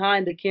being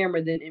behind the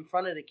camera than in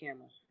front of the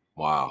camera.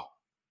 Wow,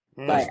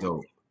 that's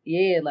dope.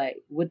 Yeah,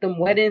 like with them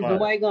weddings,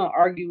 nobody gonna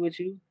argue with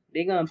you.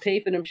 They gonna pay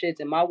for them shits,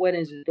 and my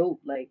weddings is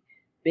dope. Like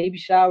baby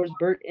showers,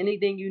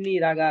 anything you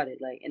need, I got it.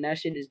 Like, and that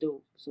shit is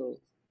dope. So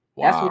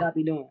that's what I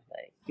be doing.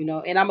 Like,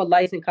 and I'm a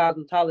licensed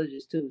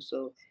cosmetologist too.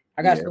 So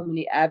I got so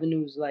many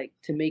avenues like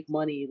to make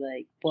money.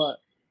 Like, but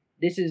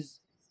this is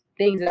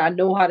things that I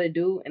know how to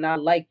do and I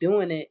like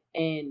doing it.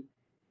 And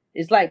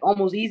it's like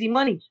almost easy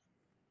money.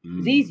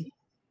 It's easy.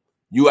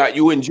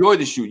 You enjoy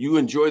the shoot. You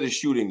enjoy the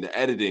shooting, the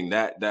editing,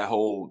 that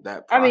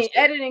process. I mean,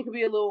 editing could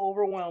be a little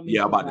overwhelming.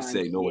 Yeah, I'm about to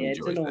say no one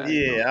enjoys that.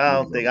 Yeah, I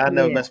don't think I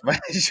never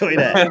enjoy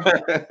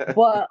that.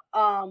 But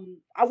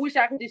I wish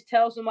I could just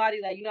tell somebody,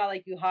 like,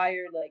 like you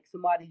hire like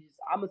somebody.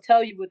 I'm gonna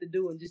tell you what to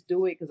do and just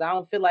do it because I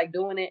don't feel like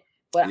doing it.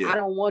 But I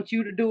don't want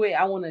you to do it.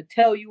 I want to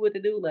tell you what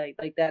to do, like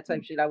that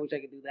type shit. I wish I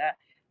could do that.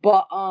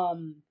 But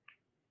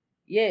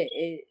yeah,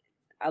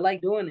 I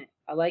like doing it.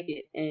 I like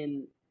it,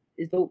 and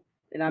it's dope.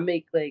 And I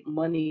make like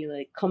money,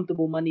 like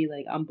comfortable money.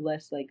 Like I'm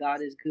blessed. Like God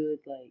is good.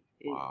 Like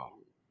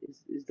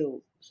it's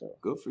dope. So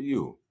good for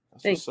you.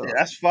 Thanks. Yeah,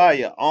 that's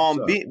fire.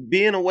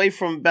 Being away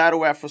from battle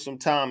rap for some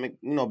time,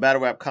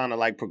 battle rap kind of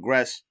like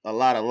progressed a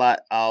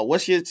lot.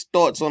 What's your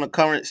thoughts on the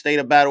current state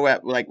of battle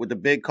rap? Like with the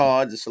big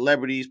cards, the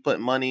celebrities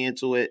putting money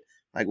into it.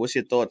 Like, what's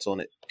your thoughts on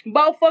it?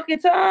 About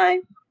fucking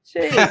time.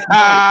 Shit.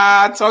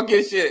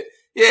 Talking shit.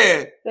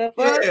 Yeah.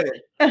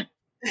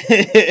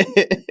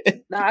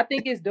 Nah, I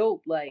think it's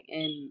dope. Like,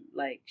 and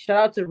like, shout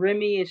out to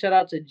Remy and shout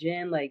out to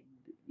Jen. Like,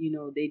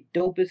 they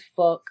dope as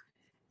fuck,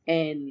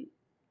 and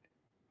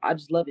I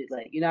just love it.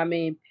 Like, you know what I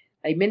mean?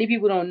 Like, many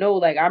people don't know.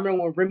 Like, I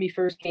remember when Remy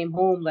first came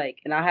home. Like,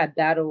 and I had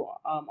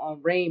battle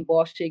on Rain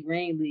Boss Chick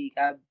Rain League.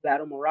 I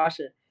battled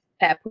Marasha.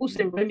 Papoose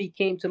and Remy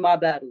came to my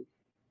battle.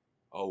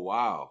 Oh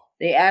wow!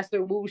 They asked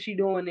her what was she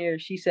doing there.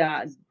 She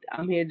said,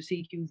 "I'm here to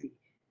see QB."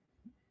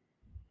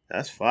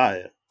 That's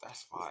fire.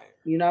 That's fire.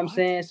 You know what I'm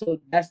saying? So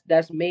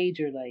that's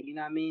major, like, you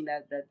know what I mean?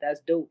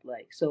 That's dope.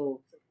 Like,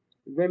 so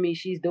Remy,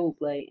 she's dope,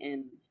 like,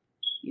 and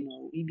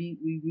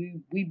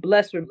we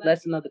blessed for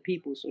blessing other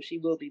people, so she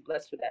will be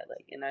blessed for that,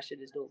 like, and that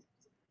shit is dope.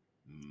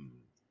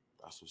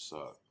 That's what's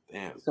up.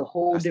 Damn. It's a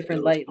whole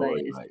different light,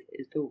 like,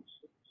 it's dope.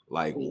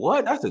 Like,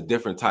 what? That's a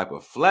different type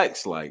of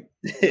flex. Like,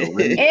 and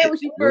when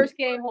she first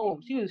came home,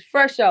 she was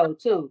fresh out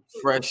too.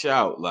 Fresh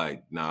out,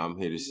 like, nah, I'm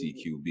here to see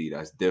QB.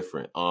 That's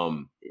different.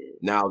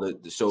 Now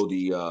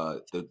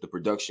the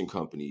production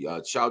company.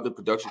 Shout out the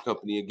production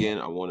company again.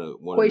 I want to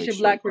Quaisha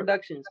Black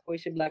Productions.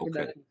 Quaisha Black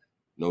Productions.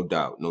 No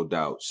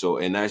doubt. So,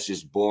 and that's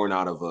just born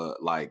out of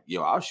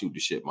I'll shoot the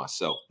shit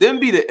myself. Them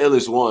be the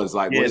illest ones.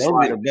 Like, yeah, those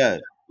be the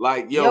best.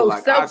 Like,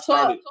 like I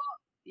started.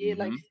 Yeah,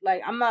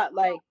 like I'm not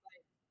like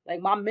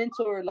my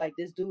mentor, like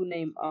this dude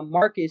named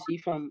Marcus. He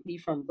from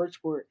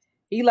Bridgeport.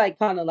 He like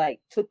kind of like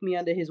took me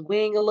under his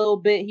wing a little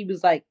bit. He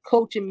was like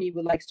coaching me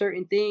with like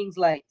certain things,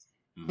 like,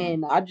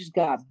 and I just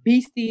got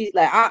beastie.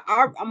 Like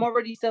I'm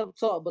already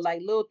self-taught, but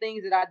like little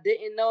things that I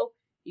didn't know,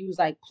 he was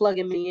like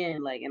plugging me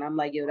in, like, and I'm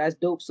like, yo, that's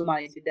dope.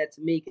 Somebody did that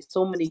to me, cause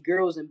so many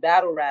girls in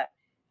battle rap,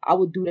 I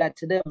would do that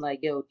to them. Like,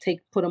 yo,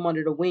 put them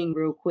under the wing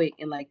real quick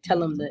and like tell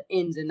them the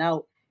ins and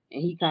out.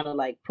 And he kind of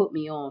like put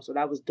me on, so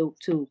that was dope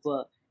too.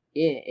 But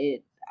yeah,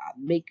 I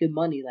make good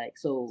money, like,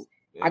 so.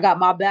 Yeah. I got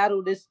my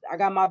battle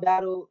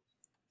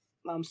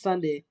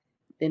Sunday.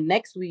 Then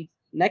next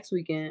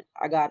weekend,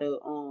 I got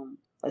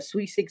a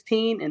Sweet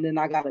 16, and then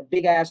I got a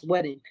big ass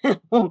wedding.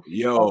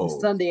 Yo,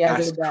 Sunday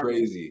that's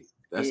crazy.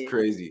 That's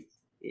crazy.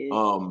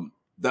 Yeah.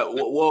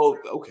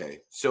 Okay.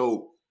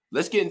 So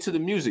let's get into the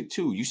music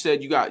too. You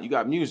said you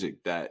got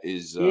music that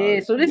is. So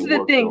this is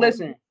the thing.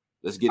 Listen,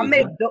 let's get into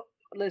it.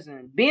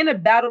 Listen, being a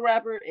battle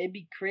rapper, it'd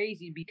be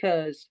crazy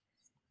because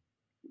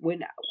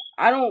when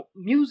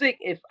music,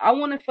 if I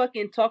want to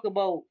fucking talk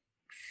about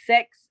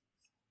sex,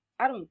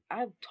 I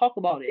talk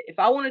about it. If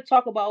I want to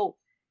talk about,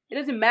 it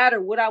doesn't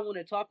matter what I want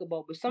to talk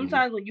about, but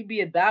sometimes when you be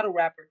a battle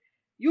rapper,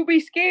 you be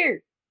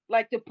scared,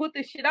 like, to put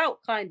this shit out,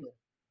 kind of,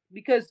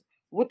 because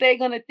what they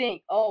gonna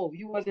think? Oh,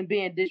 you wasn't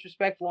being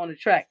disrespectful on the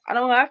track. I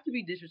don't have to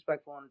be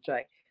disrespectful on the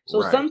track.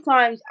 So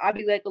sometimes I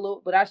be like a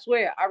little, but I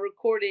swear I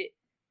recorded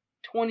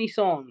 20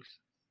 songs.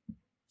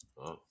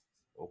 Oh,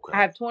 okay.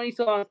 I have 20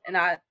 songs, and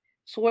I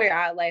swear,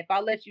 if I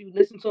let you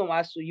listen to them,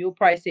 I swear you'll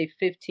probably say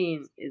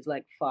 15 is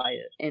like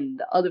fire, and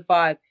the other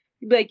 5,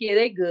 you'll be like, yeah,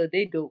 they good,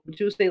 they dope, but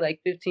you'll say like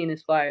 15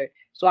 is fire.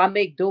 So I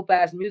make dope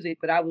ass music,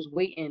 but I was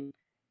waiting,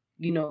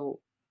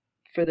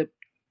 for the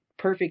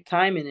perfect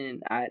timing,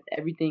 and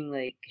everything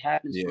like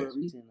happens for Yeah. a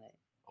reason. Like,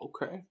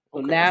 Okay. so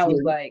Okay. now So-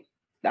 it's like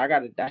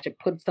I should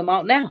put some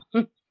out now.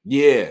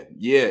 Yeah,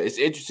 yeah. It's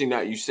interesting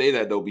that you say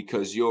that though,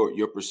 because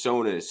your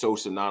persona is so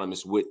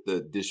synonymous with the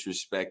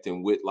disrespect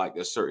and with like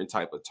a certain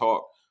type of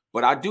talk.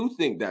 But I do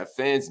think that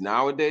fans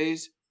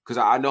nowadays, because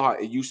I know how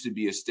it used to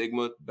be a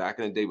stigma back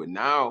in the day, but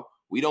now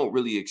we don't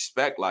really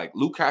expect like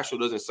Luke Castro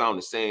doesn't sound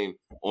the same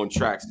on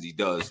tracks as he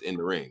does in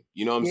the ring.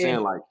 You know what I'm Yeah.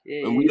 saying? Like,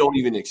 Yeah, and we don't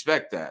even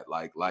expect that.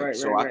 Like, Right,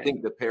 so right, I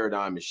think the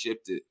paradigm is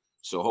shifted.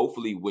 So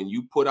hopefully, when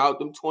you put out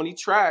them 20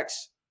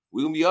 tracks,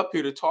 we're gonna be up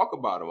here to talk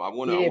about them. I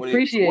want to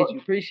appreciate what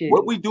you.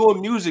 we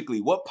doing musically,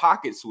 what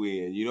pockets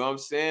we in, you know what I'm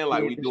saying?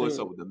 Like Yeah, we for doing sure.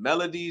 some of the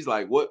melodies,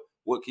 like what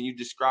can you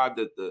describe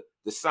the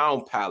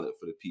sound palette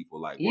for the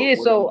people? Like Yeah,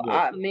 what so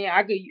are we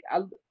I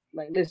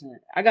like listen,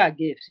 I got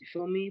gifts, you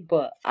feel me?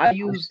 But I'll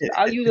use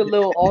a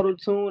little auto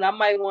tune. I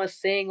might want to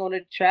sing on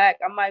the track.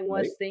 I might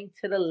want to Right. sing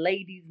to the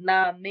ladies,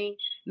 nah I mean.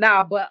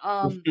 Nah, but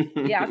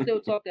yeah, I for? still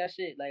talk that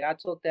shit. Like I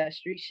talk that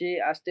street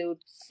shit. I still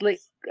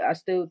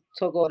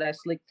talk all that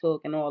slick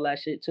talk and all that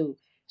shit too.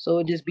 So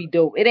it just be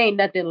dope. It ain't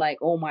nothing like,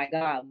 oh my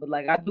God, but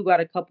like I do got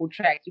a couple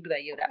tracks. You be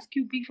like, yo, that's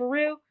QB for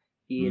real?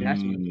 Yeah,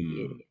 that's me.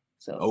 Yeah.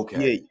 So Okay.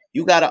 Yeah,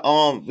 you gotta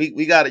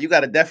we gotta you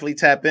gotta definitely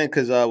tap in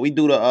because we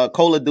do the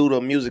Cola do the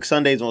music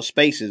Sundays on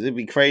Spaces. It'd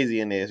be crazy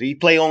in there. So we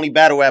play only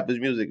battle rappers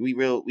music.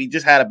 We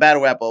just had a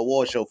battle rapper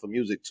award show for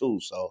music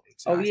too. So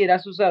oh yeah,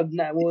 that's what's up.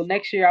 Well,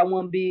 next year I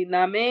want to be,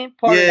 man,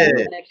 part Yeah, of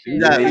that next year.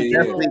 you gotta Yeah, yeah.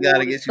 definitely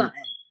gotta get you.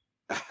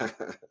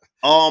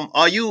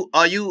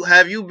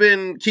 Have you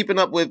been keeping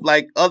up with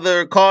like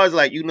other cars?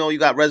 Like you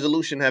got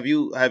Resolution. Have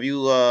you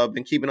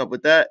been keeping up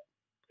with that?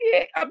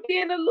 Yeah, I be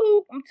in the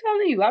loop. I'm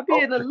telling you, I be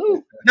in the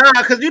loop. Nah,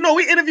 because we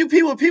interview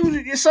people.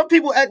 Some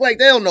people act like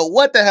they don't know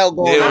what the hell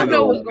going They on. don't I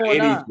know what's going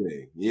on.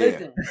 anything. Yeah.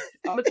 Listen,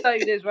 I'm gonna tell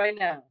you this right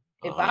now.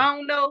 If I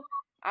don't know,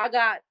 I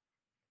got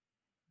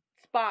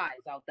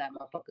spies out that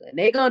motherfucker, and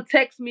they gonna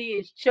text me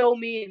and show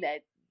me and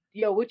that,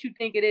 yo, what you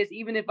think it is?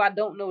 Even if I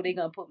don't know, they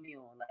gonna put me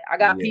on. Like I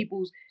got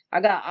I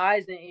got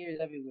eyes and ears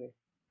everywhere.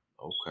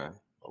 Okay,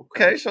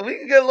 so we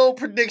can get a little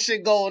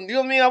prediction going. You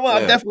know what I mean?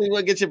 I definitely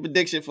want to get your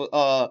prediction for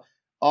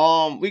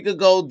we could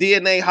go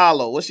DNA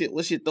Hollow. What's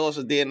your thoughts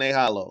of DNA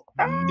Hollow?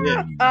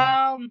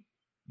 I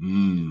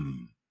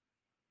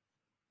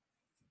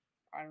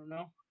don't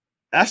know.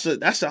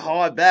 That's a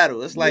hard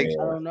battle. It's like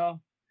I don't know.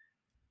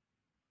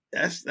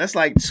 That's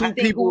like two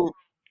people.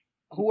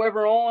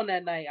 Whoever on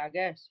that night, I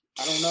guess.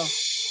 I don't know.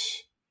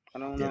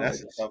 Yeah,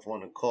 that's a tough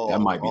one to call. That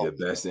might be the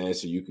best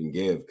answer you can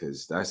give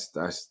because that's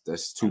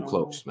too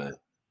close, man.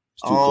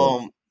 It's too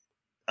close.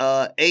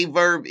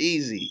 A-Verb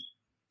Easy.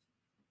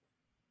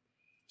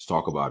 Let's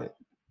talk about it.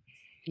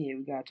 Yeah,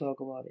 we gotta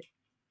talk about it.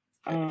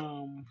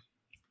 I'm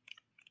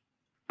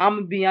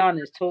gonna be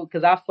honest,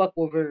 because I fuck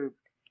with Verb.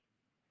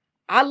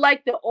 I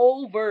like the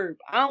old Verb.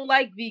 I don't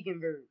like vegan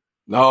Verb.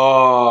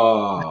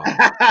 No.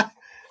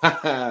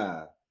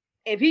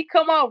 If he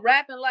come out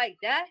rapping like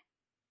that,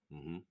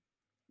 then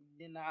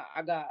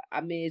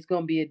it's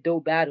gonna be a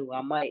dope battle.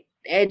 I might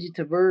edge it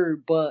to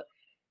Verb, but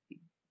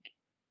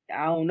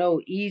I don't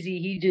know. Easy,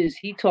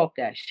 he talk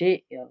that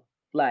shit, yo.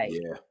 Like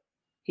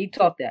he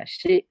talk that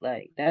shit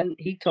like that.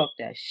 He talk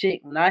that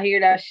shit. When I hear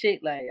that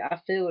shit, like I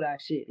feel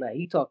that shit. Like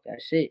he talk that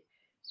shit.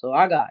 So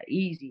I got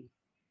Easy.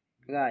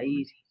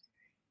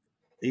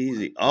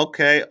 Easy.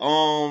 Okay.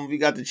 We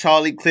got the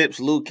Charlie Clips,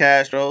 Luke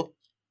Castro.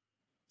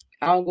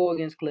 I don't go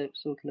against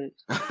Clips. So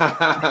Clips.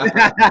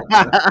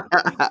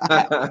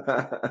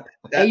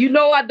 And you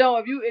know I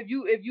don't. If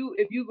you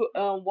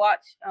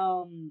watch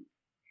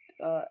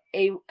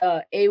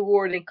A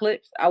Ward and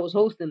Clips, I was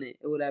hosting it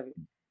or whatever.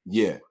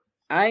 Yeah.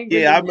 I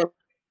didn't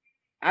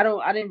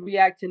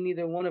react to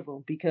neither one of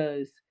them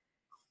because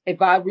if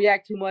I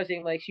react too much,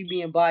 I'm like she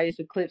being biased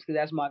with Clips because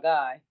that's my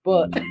guy.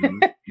 But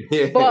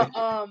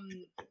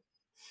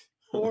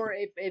or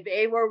if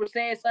A-Word was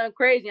saying something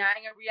crazy, I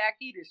ain't gonna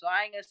react either. So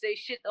I ain't gonna say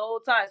shit the whole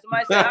time.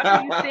 Somebody said, how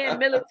can you stand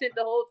militant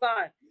the whole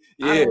time?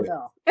 Yeah. I don't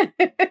know.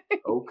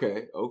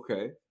 Okay.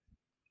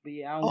 But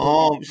yeah, I don't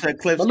know.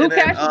 Clips. But Luke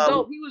Cash was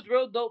dope. He was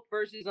real dope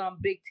versus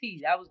Big T.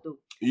 That was dope.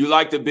 You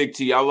like the Big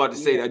T? I was about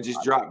to say that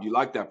just dropped. You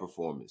like that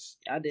performance?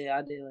 I did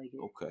like it.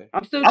 Okay.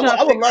 I'm still trying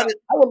I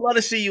would love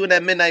to see you in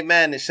that Midnight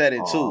Madness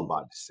setting too. I'm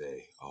about to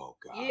say, oh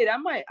god. Yeah,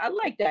 I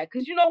like that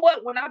because you know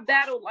what? When I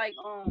battled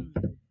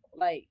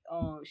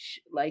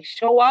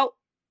show out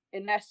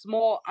in that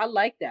small, I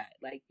like that.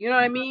 Like, you know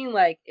what I mean?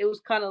 Like it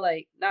was kind of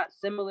like not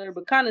similar,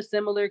 but kind of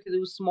similar because it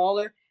was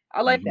smaller.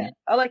 I like that.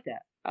 I like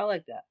that.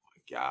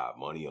 God,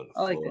 money on the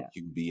floor. Like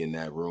you be in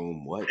that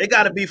room. What? It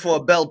got to be for a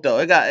belt though.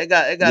 It got to be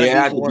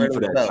for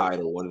that belt.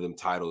 title. One of them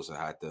titles that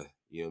had to,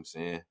 you know what I'm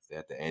saying? They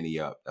had to ante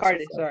up.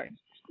 Sorry.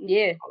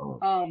 Yeah.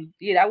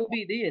 Yeah, that would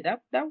be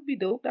that would be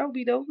dope. That would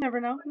be dope.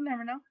 Never know.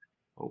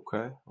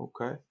 Okay.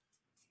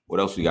 What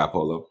else we got,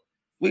 Polo?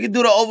 We can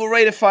do the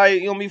overrated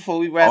fight, before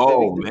we wrap it.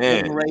 Oh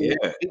man, yeah.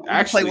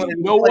 Actually, you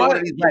know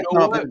what?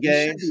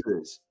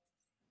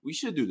 We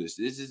should do this.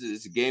 This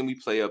is a game we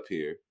play up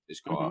here.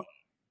 It's called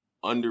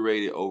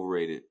underrated,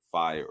 overrated,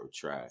 fire, or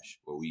trash.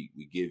 Where we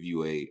give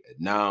you a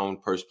noun,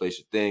 person, place,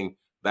 or thing,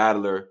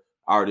 battler,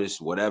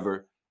 artist,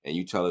 whatever, and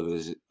you tell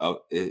if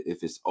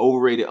it's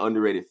overrated,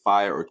 underrated,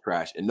 fire, or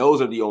trash. And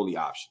those are the only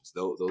options.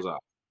 Those are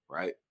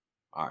right.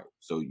 All right.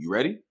 So you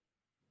ready?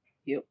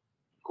 Yep.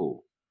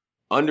 Cool.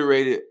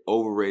 Underrated,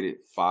 overrated,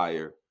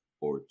 fire,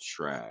 or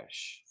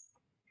trash.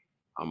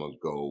 I'm gonna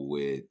go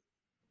with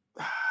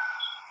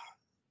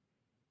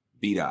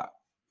B-Dot.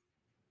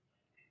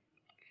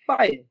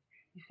 Fire.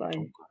 Fire.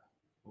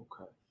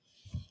 Okay.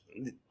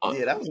 Yeah,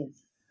 that was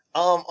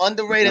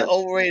underrated,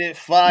 overrated,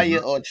 fire,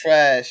 or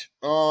trash.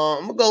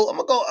 I'm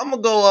gonna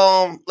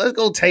go. Let's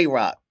go Tay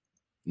Rock.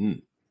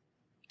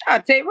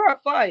 Tay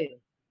Rock fire.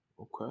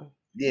 Okay.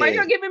 Yeah. Why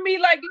you giving me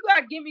like you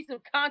gotta give me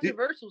some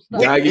controversial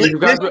stuff? Yeah, you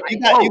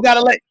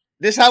gotta let.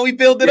 This how we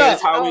build it up.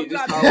 This how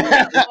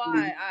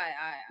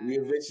we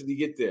eventually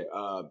get there.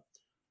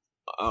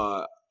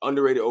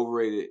 Underrated,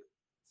 overrated,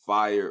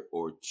 fire,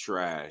 or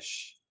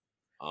trash.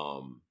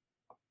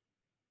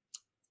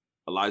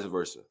 Eliza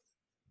Versa.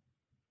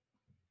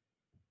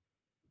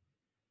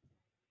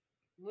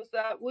 What's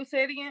that? What's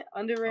it again?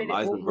 Underrated.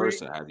 Eliza overrated?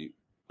 Versa. Have you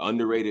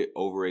underrated,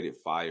 overrated,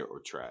 fire, or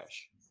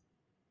trash?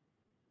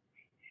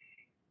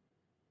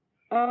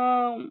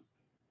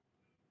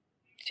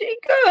 She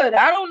good.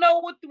 I don't know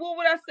what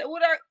would I say.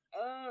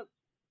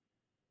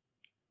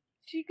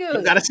 She good.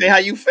 You gotta say how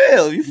you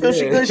feel. You feel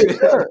she good, she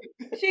good.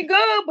 She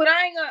good, but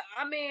I ain't gonna.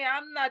 I mean,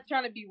 I'm not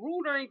trying to be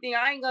rude or anything.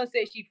 I ain't gonna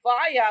say she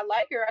fire. I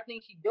like her. I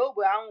think she dope,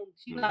 but I don't.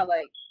 She's not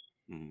like.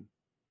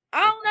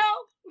 I don't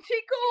know.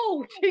 She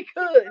cool. She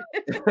good.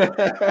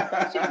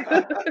 She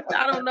good.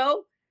 I don't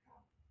know.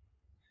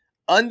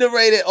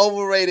 Underrated,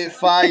 overrated,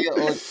 fire,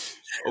 or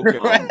okay.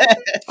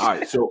 All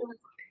right. So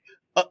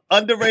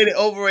underrated,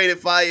 overrated,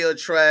 fire, or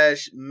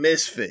trash.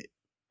 Misfit.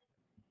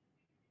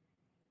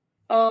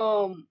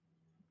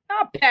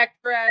 I'll pack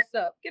her ass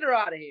up. Get her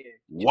out of here.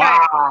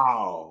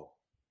 Wow.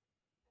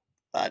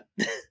 Damn.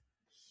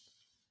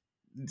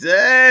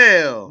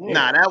 Yeah.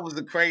 Nah, that was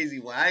a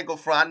crazy one. I ain't gonna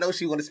front. I know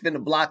she want to spin the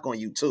block on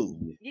you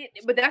too. Yeah,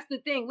 but that's the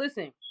thing.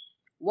 Listen,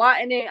 why?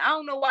 And then I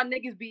don't know why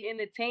niggas be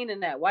entertaining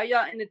that. Why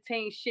y'all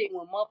entertain shit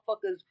when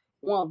motherfuckers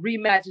want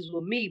rematches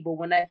with me? But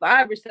if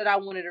I ever said I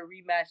wanted a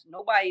rematch,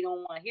 nobody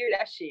don't want to hear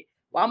that shit.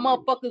 Why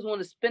motherfuckers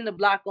want to spin the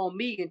block on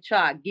me and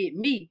try to get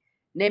me?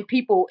 And then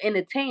people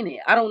entertain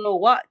it. I don't know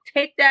what.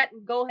 Take that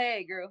and go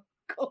ahead, girl.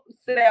 Go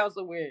sit down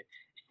somewhere.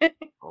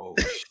 Oh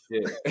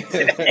shit.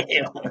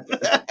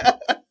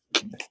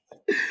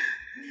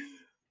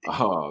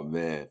 Oh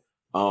man.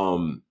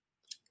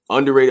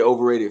 Underrated,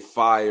 overrated,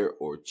 fire,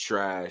 or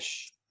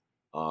trash.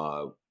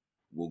 We'll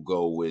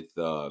go with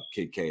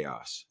Kid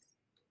Chaos.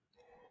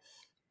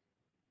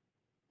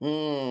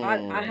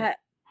 I had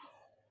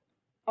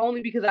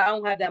only because I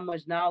don't have that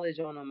much knowledge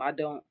on them. I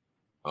don't.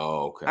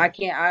 Oh, okay. I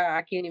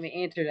can't even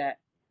answer that.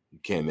 You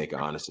can't make an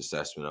honest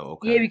assessment.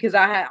 Okay. Yeah, because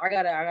I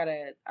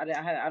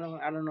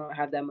don't know. I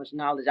have that much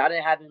knowledge. I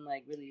haven't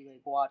like really like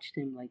watched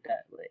him like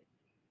that. Like.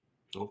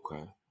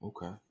 Okay.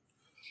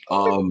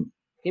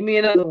 Give me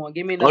another one.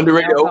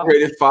 Underrated,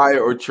 overrated,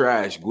 fire, or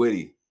trash.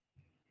 Gwitty.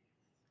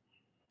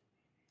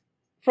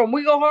 From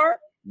We Go Hard.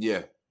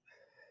 Yeah.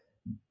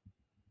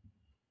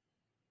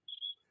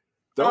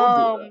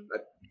 Don't do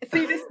that.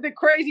 See, this is the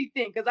crazy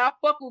thing because I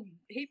fuck with.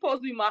 He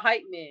supposed to be my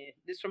hype man.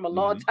 This from a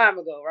long time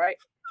ago, right?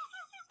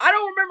 I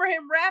don't remember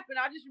him rapping.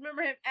 I just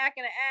remember him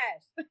acting an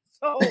ass.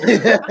 So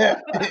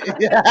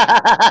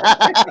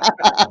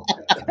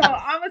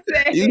I'm gonna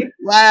say you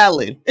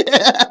smiling.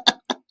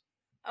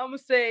 I'm gonna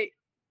say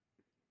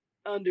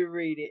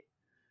underrated.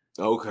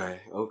 Okay.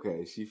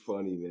 She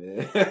funny,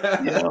 man.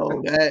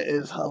 Yo, that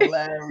is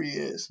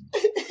hilarious.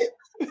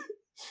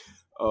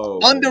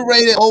 Oh,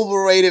 underrated, man.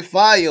 Overrated,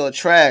 fire, or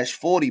trash.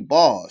 40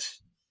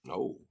 bars.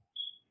 No.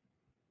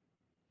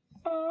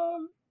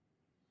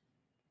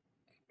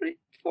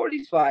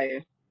 40's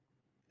fire.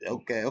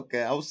 Okay.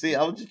 I was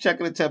just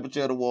checking the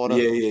temperature of the water.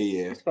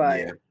 Yeah. It's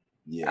fire.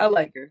 Yeah. I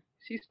like her.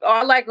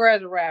 I like her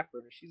as a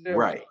rapper. She's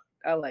right.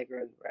 I like her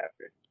as a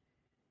rapper.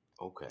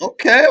 Okay.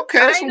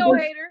 I ain't no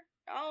hater.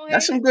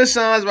 That's some good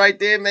songs right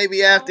there.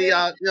 Maybe after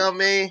y'all, you know what I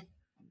mean?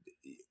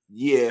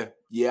 Yeah.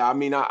 I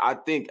mean, I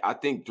think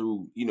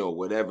through,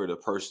 whatever the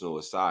personal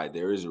aside,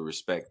 there is a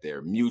respect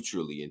there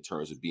mutually in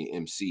terms of being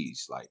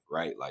MCs, like,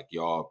 right? Like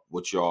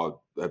what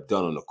y'all have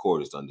done on the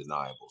court is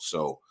undeniable.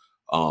 So,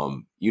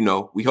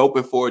 we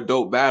hoping for a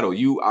dope battle.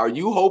 Are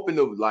you hoping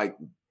to like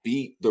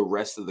beat the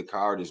rest of the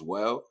card as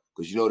well?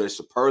 Because there's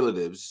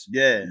superlatives.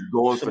 Yeah.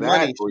 Going for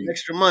that. Or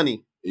extra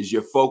money. Is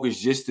your focus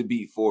just to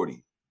beat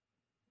 40?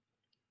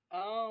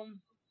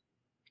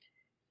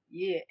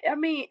 Yeah, I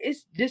mean,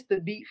 it's just to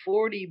beat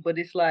 40, but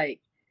it's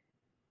like,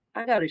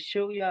 I got to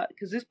show y'all,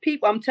 because there's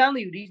people, I'm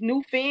telling you, these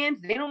new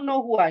fans, they don't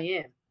know who I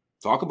am.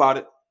 Talk about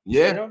it.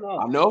 Yeah, they don't know.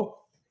 I know.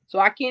 So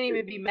I can't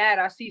even be mad.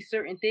 I see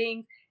certain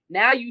things.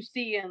 Now you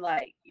see in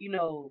like,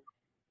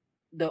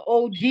 the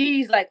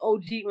OGs, like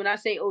OG, when I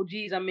say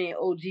OGs, I mean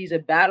OGs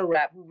of battle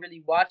rap who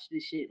really watch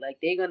this shit. Like,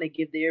 they're going to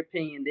give their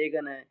opinion. They're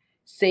going to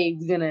say,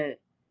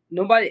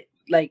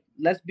 like,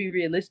 let's be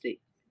realistic.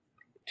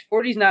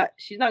 40's not.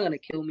 She's not gonna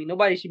kill me.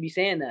 Nobody should be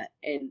saying that.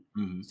 And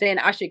saying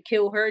I should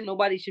kill her.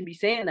 Nobody should be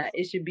saying that.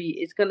 It should be.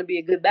 It's gonna be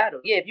a good battle.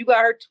 Yeah, if you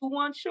got her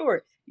 2-1,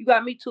 sure. You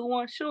got me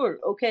 2-1, sure.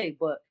 Okay,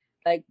 but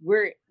like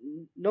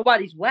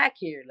nobody's whack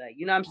here. Like,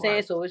 you know what I'm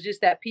saying? So it's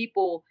just that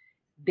people,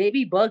 they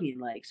be bugging.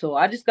 Like, so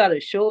I just gotta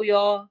show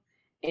y'all,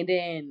 and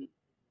then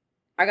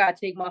I gotta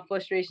take my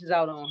frustrations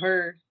out on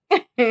her.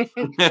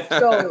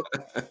 So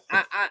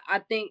I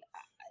think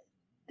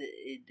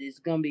it's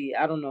gonna be.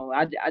 I don't know.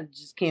 I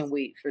just can't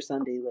wait for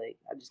Sunday. Like,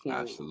 I just can't.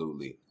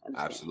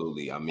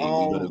 Absolutely. I mean,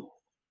 we're gonna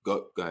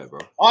go ahead, bro.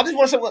 I just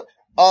want to say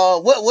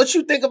what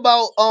you think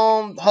about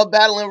her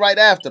battling right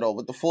after though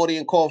with the 40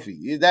 and Coffee?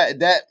 Is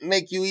that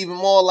make you even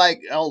more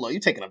like, oh, you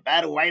taking a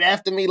battle right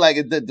after me? Like,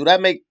 do that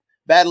make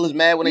battlers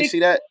mad when they see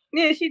that?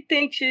 Yeah, she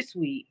thinks she's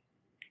sweet.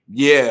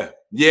 Yeah,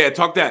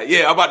 talk that.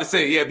 Yeah, I'm about to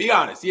say, yeah, be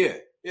honest. Yeah.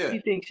 She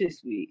thinks she's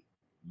sweet.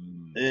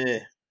 Yeah.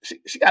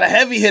 She got a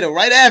heavy hitter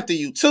right after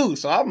you too.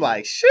 So I'm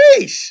like,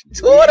 sheesh,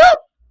 tore it up.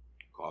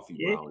 Coffee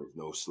Brown is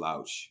no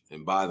slouch.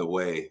 And by the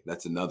way,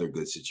 that's another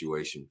good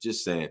situation.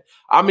 Just saying.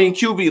 I mean,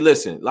 QB,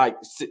 listen, like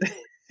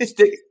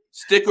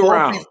stick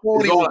around. Coffee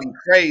 40 would be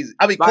crazy.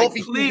 I mean, like,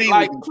 Coffee please,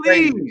 TV would be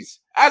crazy. Please.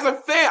 As a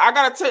fan, I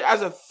gotta tell you,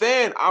 as a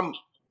fan,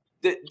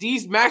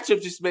 these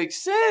matchups just make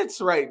sense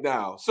right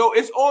now. So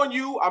it's on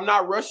you. I'm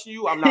not rushing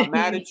you. I'm not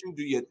mad at you.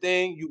 Do your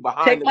thing. You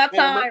behind Take the my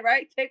camera. time,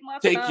 right? Take my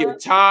time. Take your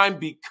time.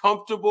 Be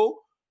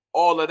comfortable.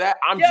 All of that.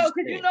 Because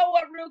you know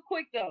what, real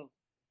quick though.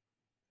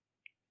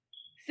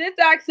 Since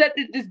I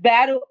accepted this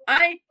battle,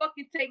 I ain't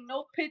fucking take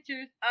no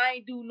pictures. I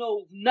ain't do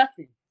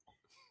nothing.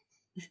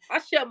 I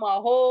shut my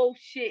whole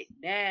shit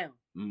down.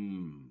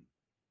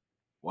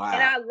 Wow.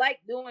 And I like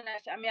doing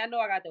that shit. I mean, I know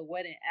I got the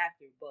wedding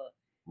after, but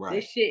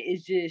this shit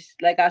is just,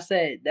 like I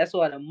said, that's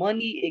why the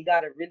money, it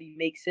gotta really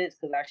make sense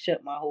because I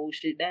shut my whole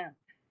shit down.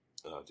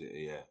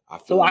 Yeah. I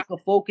can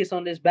focus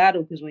on this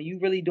battle, because when you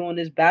really doing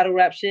this battle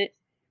rap shit,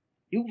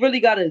 you really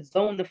gotta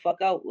zone the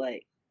fuck out.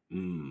 Like,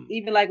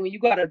 even like when you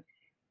gotta,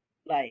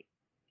 like,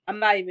 I'm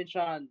not even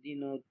trying,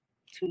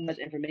 too much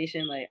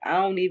information. Like, I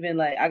don't even,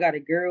 like, I got a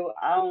girl.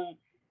 I don't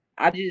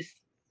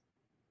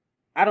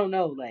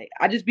know. Like,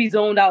 I just be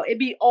zoned out. It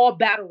be all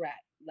battle rap.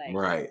 Like,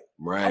 right.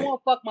 I want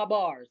to fuck my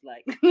bars.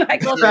 Like, you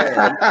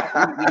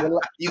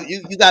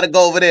got to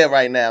go over there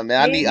right now,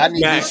 man. I need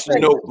Dash the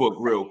notebook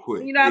real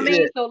quick. You know what I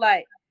mean? So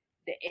like,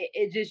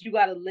 it just, you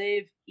got to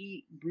live,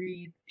 eat,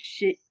 breathe,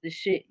 the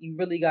shit. You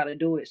really got to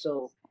do it.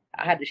 So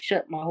I had to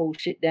shut my whole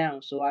shit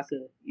down so I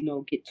could,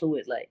 get to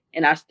it. Like,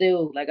 and I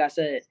still, like I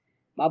said,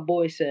 my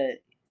boy said,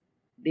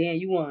 Dan,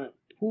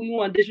 who you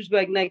want to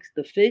disrespect next?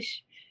 The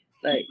Fish?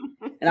 Like,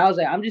 and I was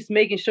like, I'm just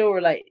making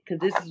sure, like, because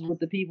this is what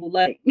the people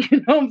like. You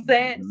know what I'm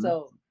saying?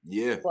 So,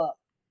 yeah. But,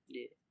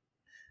 yeah.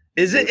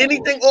 Is it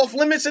anything off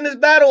limits in this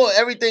battle, or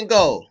everything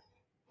go?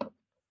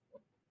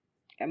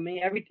 I mean,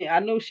 everything. I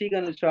know she's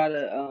gonna try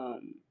to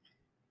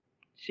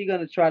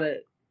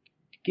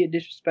get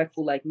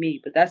disrespectful like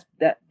me, but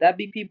that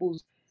be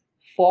people's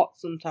fault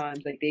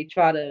sometimes. Like, they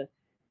try to,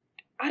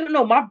 I don't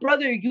know. My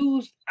brother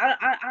used,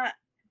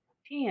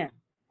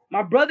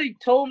 my brother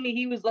told me,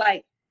 he was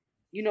like,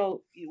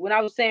 when I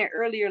was saying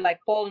earlier, like,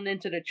 falling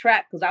into the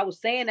trap, because I was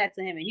saying that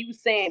to him, and he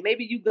was saying,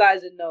 maybe you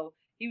guys would know,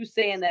 he was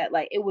saying that,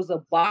 like, it was a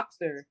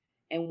boxer,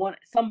 and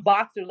some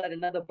boxer let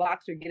another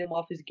boxer get him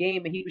off his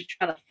game, and he was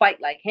trying to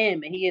fight like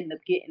him, and he ended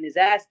up getting his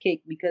ass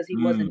kicked because he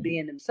wasn't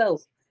being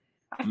himself.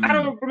 I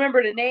don't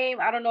remember the name.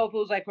 I don't know if it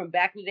was like from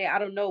back in the day. I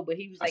don't know, but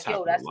he was like,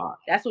 "Yo, that's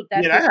what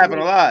that." Yeah, that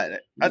happened a lot.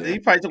 I think he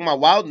probably talking about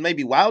Wilder,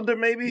 maybe.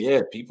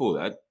 Yeah, people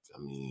that. I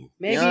mean,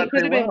 maybe it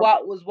could have been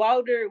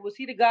Wilder. Was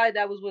he the guy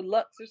that was with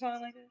Lux or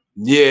something like that?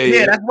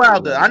 Yeah, that's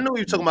Wilder. I knew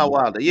you were talking about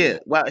Wilder. Yeah,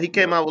 he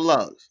came out with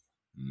Lux.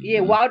 Yeah,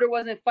 Wilder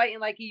wasn't fighting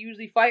like he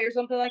usually fight or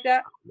something like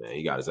that. Man,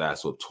 he got his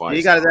ass whipped twice.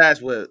 He got his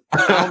ass whipped.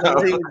 I don't know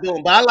what he was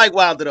doing, but I like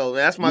Wilder though,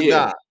 man. That's my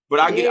guy. But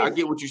I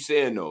get what you're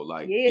saying though.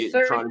 Like,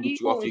 trying to get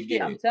you off your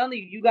game. I'm telling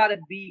you, you gotta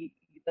be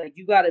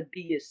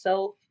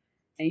yourself,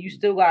 and you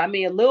still got. I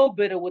mean, a little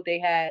bit of what they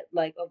had,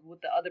 like of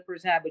what the other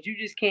person had, but you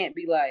just can't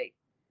be like,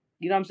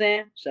 you know what I'm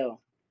saying? So,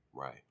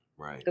 right.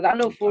 Because I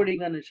know 40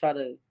 gonna try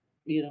to,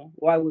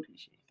 why wouldn't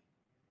she?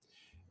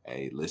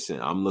 Hey,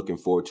 listen, I'm looking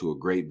forward to a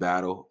great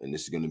battle, and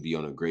this is going to be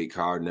on a great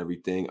card and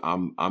everything.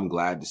 I'm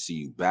glad to see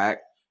you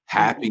back,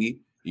 happy,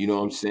 you know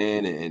what I'm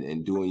saying,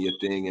 and doing your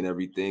thing and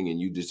everything, and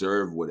you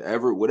deserve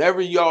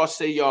whatever y'all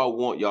say y'all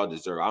want, y'all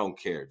deserve. I don't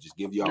care. Just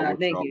give y'all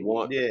what y'all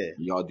want. Yeah.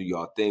 Y'all do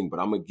y'all thing,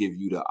 but I'm going to give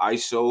you the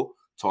ISO,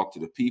 talk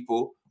to the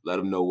people, let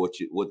them know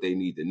what they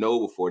need to know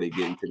before they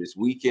get into this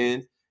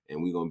weekend,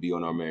 and we're going to be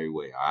on our merry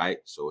way, all right?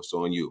 So it's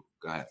on you.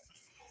 Go ahead.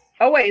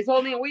 Oh, wait, it's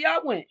only where y'all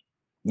went?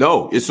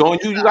 No, it's on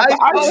you. You got the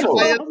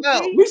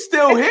ISO. We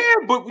still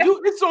here, but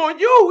it's on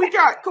you. We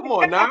got, come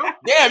on now.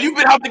 Damn, you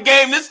been out the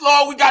game this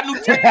long. We got new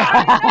shit. Damn.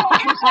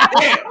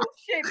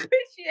 Shit,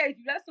 appreciate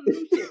you. That's some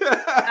new shit.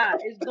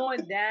 It's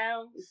going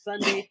down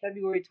Sunday,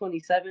 February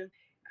 27th.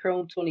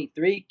 Chrome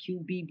 23,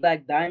 QB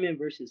Black Diamond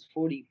versus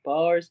 40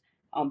 Bars.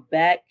 I'm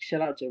back.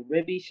 Shout out to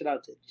Ribby. Shout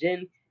out to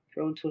Jen.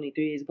 Chrome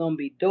 23 is going to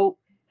be dope.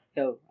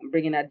 yo, I'm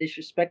bringing that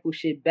disrespectful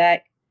shit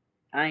back.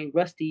 I ain't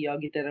rusty. Y'all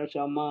get that out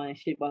y'all mind.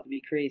 Shit about to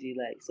be crazy.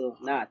 Like, so,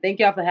 nah. Thank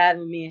y'all for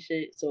having me and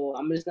shit. So,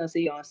 I'm just going to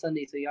see y'all on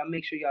Sunday. So, y'all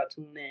make sure y'all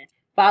tune in.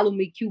 Follow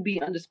me,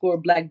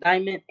 QB_Black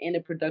Diamond, and the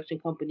production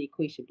company,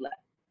 Quisha Black.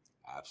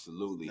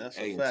 Absolutely. That's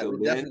hey, a fact. until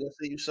We then, definitely gonna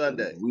see you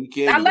Sunday.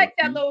 Weekend. I like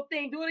that little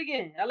thing. Do it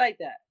again. I like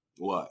that.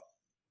 What?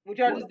 What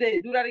y'all just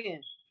did. Do that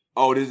again.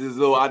 Oh, this is a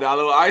little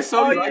ISO.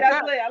 Oh, you yeah, like that's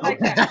that? lit. I like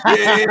that.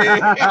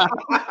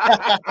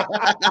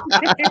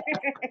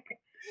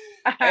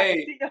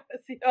 Hey,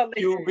 see y'all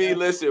later, QB,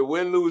 listen,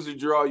 win, lose, or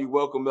draw, you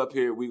welcome up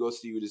here. We gonna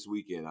see you this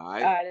weekend, all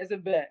right? All right, that's a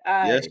bet. All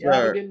right, yes, y'all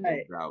have a sir. good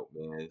night. No doubt,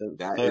 man. Yes,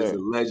 That sir. is the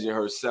legend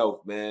herself,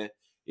 man.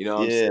 You know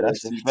what I'm Yeah, saying?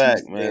 that's a CT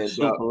fact, man. stand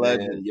Super up,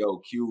 legend. man.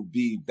 Yo,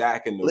 QB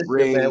back in the Listen,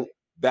 ring. man,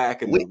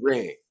 Back in the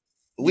ring.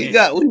 We Yeah.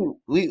 got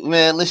we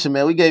man, listen,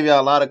 man, we gave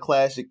y'all a lot of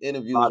classic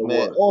interviews, Lot of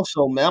man. work.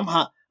 Also, man,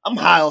 I'm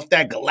high off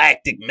that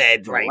galactic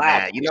meds right now.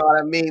 Galactic. You know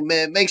what I mean,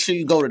 man? Make sure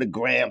you go to the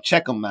gram,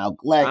 check them out.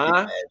 Galactic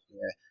meds,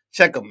 man.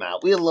 Check them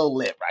out. We a little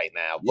lit right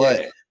now.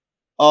 But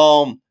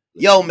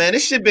yo, man,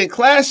 this shit been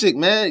classic,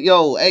 man.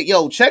 Yo, hey,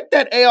 yo, check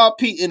that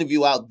ARP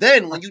interview out.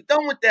 Then when you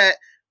done with that,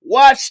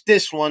 watch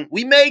this one.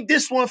 We made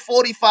this one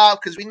 45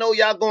 because we know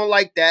y'all gonna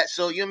like that.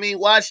 So you know what I mean?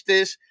 Watch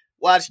this,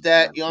 watch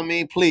that, you know what I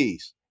mean?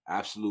 Please.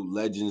 Absolute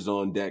legends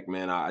on deck,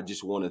 man. I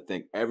just want to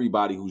thank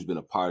everybody who's been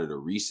a part of the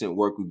recent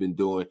work we've been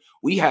doing.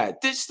 We had,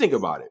 just think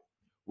about it.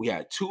 We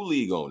had 2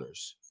 league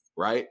owners,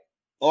 right?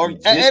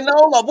 And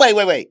hold up,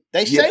 wait.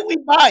 They say we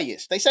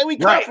biased. They say we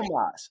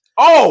compromise.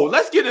 Oh,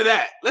 let's get to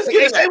that. They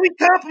say we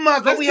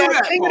compromise, but we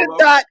have King of the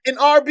Dot and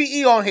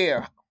RBE on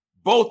here.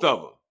 Both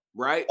of them,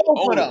 right?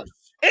 Both of them.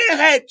 And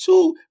had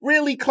 2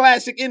 really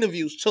classic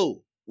interviews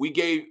too. We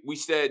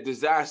said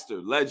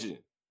Disaster, legend,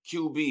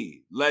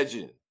 QB,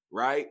 legend,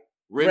 right?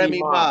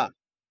 Remy Ma.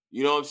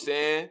 You know what I'm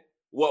saying?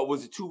 What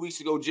was it 2 weeks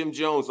ago? Jim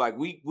Jones, like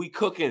we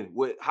cooking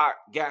with hot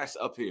gas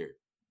up here.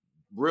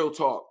 Real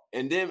talk.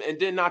 And then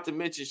not to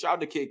mention, shout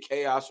out to Kid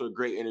Chaos for a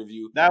great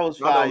interview. That was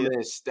fire.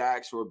 Man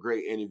Stacks for a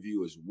great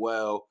interview as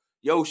well.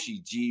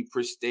 Yoshi G,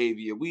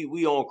 Prestavia.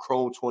 We on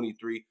Chrome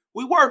 23.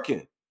 We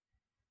working.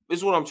 This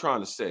is what I'm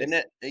trying to say.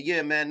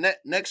 And man.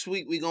 Next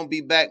week we gonna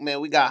be back,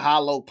 man. We got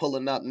Hollow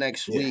pulling up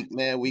next week,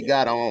 man. We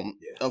got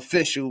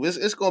Official.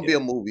 It's gonna be a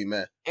movie,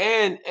 man.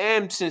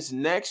 And since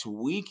next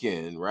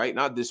weekend, right?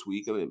 Not this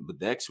week, but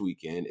next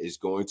weekend is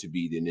going to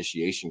be the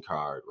initiation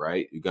card,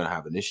 right? You're gonna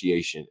have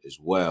initiation as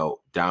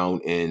well down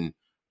in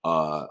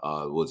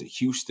was it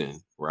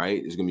Houston,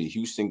 right? It's gonna be a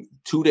Houston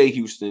 2-day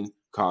Houston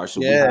card.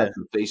 So we have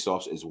some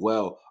face-offs as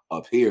well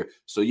up here.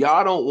 So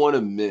y'all don't want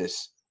to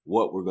miss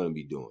what we're gonna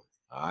be doing.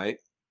 All right.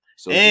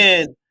 So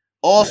and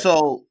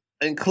also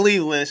in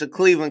Cleveland, it's a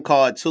Cleveland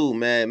card too,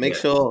 man. Make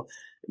sure,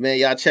 man,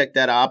 y'all check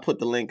that out. I'll put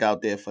the link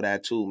out there for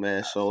that too,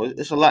 man. So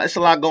it's a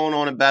lot going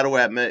on in battle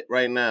rap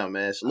right now,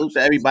 man. Salute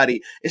to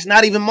everybody. It's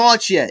not even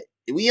March yet.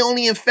 We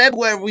only in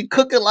February. We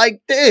cooking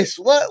like this.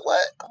 What?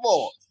 Come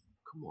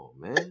on,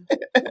 man.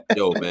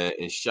 Yo, man,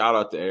 and shout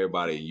out to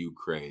everybody in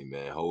Ukraine,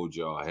 man. Hold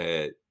y'all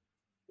head.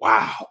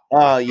 Wow.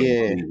 Oh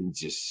yeah.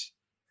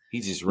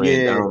 He just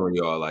ran down on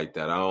y'all like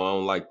that. I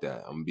don't like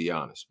that. I'm gonna be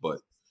honest, but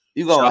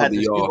you gonna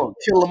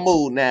kill the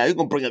mood now. You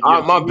gonna bring up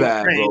my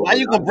bad, bro. Why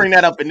you gonna bring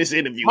that up in this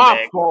interview?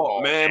 My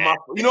fault, man.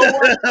 You know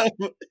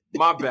what?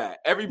 My bad.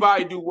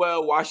 Everybody do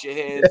well. Wash your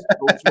hands.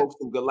 Go smoke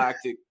some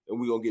Galactic,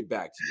 and we gonna get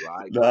back to you. All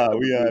right. Nah,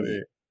 we out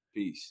here.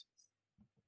 Peace.